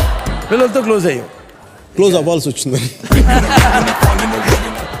 పిల్లలతో క్లోజ్ అయ్యావు. క్లోజ్ అవ్వాల్సి వచ్చిందని.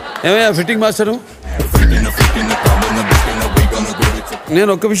 ఏమయ్యా ఫిట్టింగ్ మాస్టరు, నేను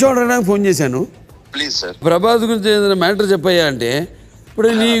ఒక్క విషయం అడగడానికి ఫోన్ చేశాను. Please sir. ప్రభాస్ గురించి ఏదైనా మ్యాటర్ చెప్పయ్యా అంటే ఇప్పుడు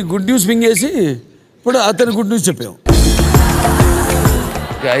నీ గుడ్ న్యూస్ మింగేసి ఇప్పుడు అతని గుడ్ న్యూస్ చెప్పావు.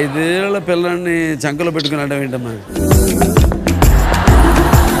 5 ఏళ్ల పిల్లాన్ని చంకలో పెట్టుకుని అనడం ఏంటమ్మా?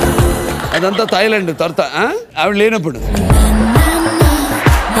 అదంతా థాయిలాండ్ తర్వాత ఆవిడ లేనప్పుడు.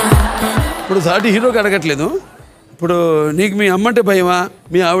 ఇప్పుడు సాటి హీరోకి అడగట్లేదు. ఇప్పుడు నీకు మీ అమ్మంటే భయమా,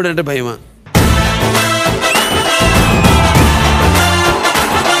 మీ ఆవిడంటే భయమా?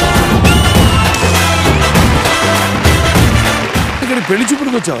 ఇక్కడ పెళ్లి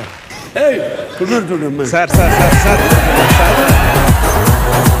చూపుడికి వచ్చావా? సార్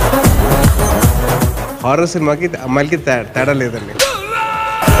హారర్ సినిమాకి అమ్మాయిలకి తేడా లేదండి.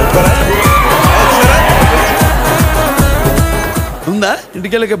 ఉందా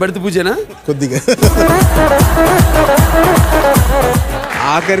ఇంటికెళ్ళక బడితే పూజేనా? కొద్దిగా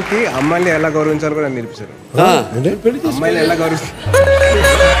ఆఖరికి అమ్మాయిని ఎలా గౌరవించాలో కూడా నేర్పించారు. అమ్మాయిని ఎలా గౌరవిస్తారు?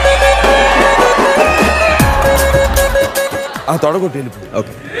 ఆ తొడగొట్టి వెళ్ళిపో.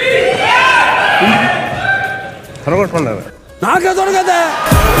 ఓకే తొడగొట్టుకున్నారు. నాకే తొడగదా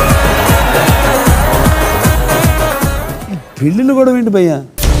పెళ్ళిళ్ళు కూడా ఏంటి భయ్యా?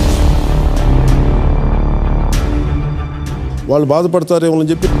 వాళ్ళు బాధపడతారేమో అని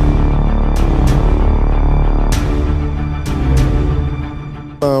చెప్పి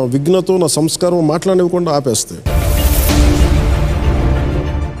విఘ్నతో నా సంస్కారం మాట్లాడనివ్వకుండా ఆపేస్తాయి.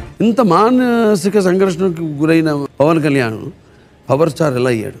 ఇంత మానసిక సంఘర్షణకు గురైన పవన్ కళ్యాణ్ పవర్ స్టార్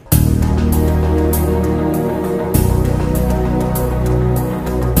ఎలా అయ్యాడు?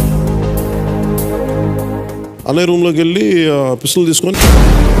 అనే రూమ్లోకి వెళ్ళి పిస్టల్ తీసుకొని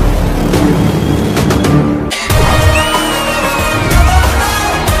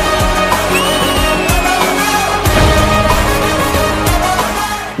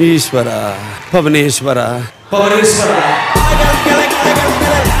ఈశ్వర పవనేశ్వర పవనేశ్వర.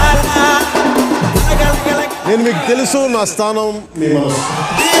 నేను మీకు తెలుసు, నా స్థానం మీ మనసు.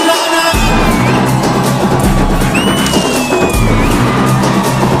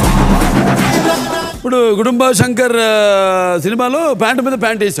 ఇప్పుడు కుటుంబ శంకర్ సినిమాలో ప్యాంటు మీద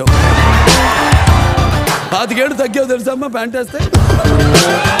ప్యాంట్ వేసావు. 25 ఏళ్ళు తగ్గావు తెలుసా అమ్మా ప్యాంట్ వేస్తే.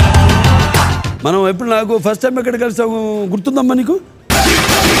 మనం ఎప్పుడు నాకు ఫస్ట్ టైం ఎక్కడ కలిసావు గుర్తుందమ్మా నీకు?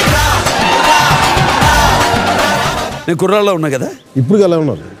 నేను కుర్రాల్లో ఉన్నా కదా. ఇప్పుడు ఎలా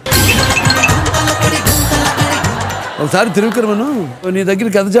ఉన్నారు? ఒకసారి తిరువుకరమను నీ దగ్గర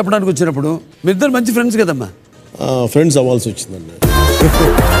కథ చెప్పడానికి వచ్చినప్పుడు మీ ఇద్దరు మంచి ఫ్రెండ్స్ కదమ్మా. ఫ్రెండ్స్ అవ్వాల్సి వచ్చిందండి.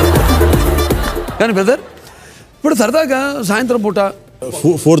 కానీ బ్రదర్ ఇప్పుడు సరదాగా సాయంత్రం పూట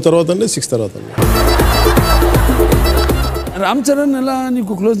 4 తర్వాత అండి, 6 తర్వాత అండి. రామ్ చరణ్ ఎలా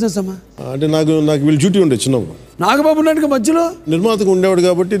నీకు క్లోజ్నెస్ అమ్మా? అంటే నాకు వీళ్ళు డ్యూటీ ఉండే చిన్నప్పుడు. నాగబాబు నాయుడుకి మధ్యలో నిర్మాతగా ఉండేవాడు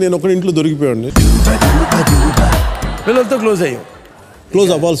కాబట్టి నేను ఒకటి ఇంట్లో దొరికిపోయాడు. పిల్లలతో క్లోజ్ అయ్యావు.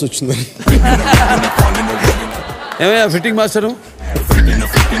 క్లోజ్ అవ్వాల్సి వచ్చిందండి. ఏమయ్యా ఫిట్టింగ్ మాస్టరు,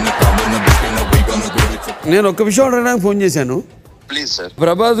 నేను ఒక్క విషయం అడగడానికి ఫోన్ చేశాను. Please sir.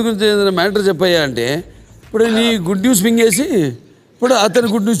 ప్రభాస్ గురించి ఏదైనా మ్యాటర్ చెప్పాయా అంటే ఇప్పుడు నీ గుడ్ న్యూస్ మింగేసి ఇప్పుడు అతని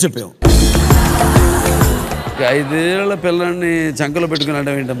గుడ్ న్యూస్ చెప్పావు. 5 ఏళ్ల పిల్లల్ని చంకలో పెట్టుకున్నాడు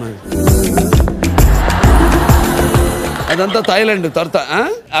ఏంటమ్మా? అదంతా థాయిలాండ్ తర్వాత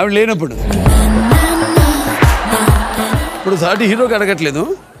ఆవిడ లేనప్పుడు. ఇప్పుడు సాటి హీరోకి అడగట్లేదు.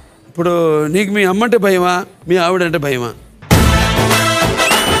 ఇప్పుడు నీకు మీ అమ్మంటే భయమా, మీ ఆవిడంటే భయమా?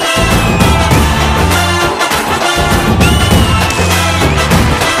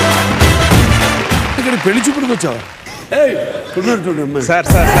 ఇక్కడ పెళ్లి చూపుడికి వచ్చావా? సార్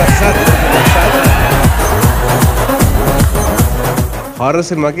హారర్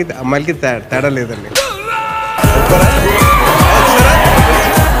సినిమాకి అమ్మాయిలకి తేడా లేదండి.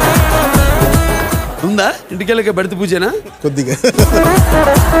 ఉందా ఇంటికెళ్ళక బడిత పూజనా? కొద్దిగా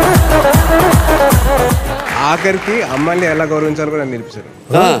ఆఖరికి అమ్మాయిని ఎలా గౌరవించాలో కూడా నేర్పించారు.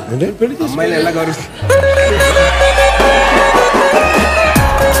 అమ్మాయిని ఎలా గౌరవించారు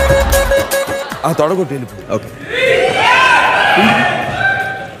తొడగొట్టి ఓకే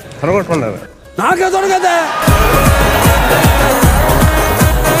తొడగొట్టుకున్నారు. నాకే తొడగదా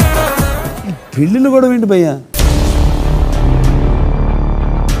పెళ్ళిళ్ళు కూడా ఏంటి భయ్యా?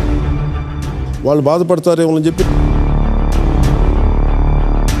 వాళ్ళు బాధపడతారేమో అని చెప్పి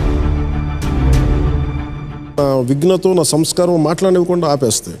విఘ్నతో నా సంస్కారం మాట్లాడనివ్వకుండా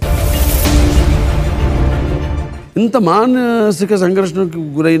ఆపేస్తాయి. ఇంత మానసిక సంఘర్షణకు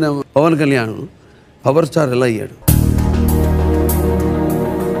గురైన పవన్ కళ్యాణ్ పవర్ స్టార్ ఎలా అయ్యాడు?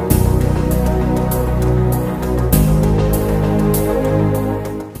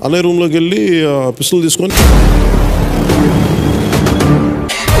 అనే రూమ్లోకి వెళ్ళి పిస్టల్ తీసుకొని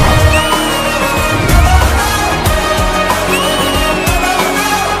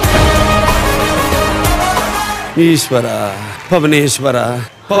ఈశ్వర పవనేశ్వర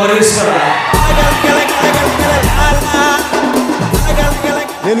పవనేశ్వర.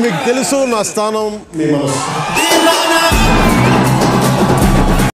 నేను మీకు తెలుసు, నా స్థానం మీ మనసు.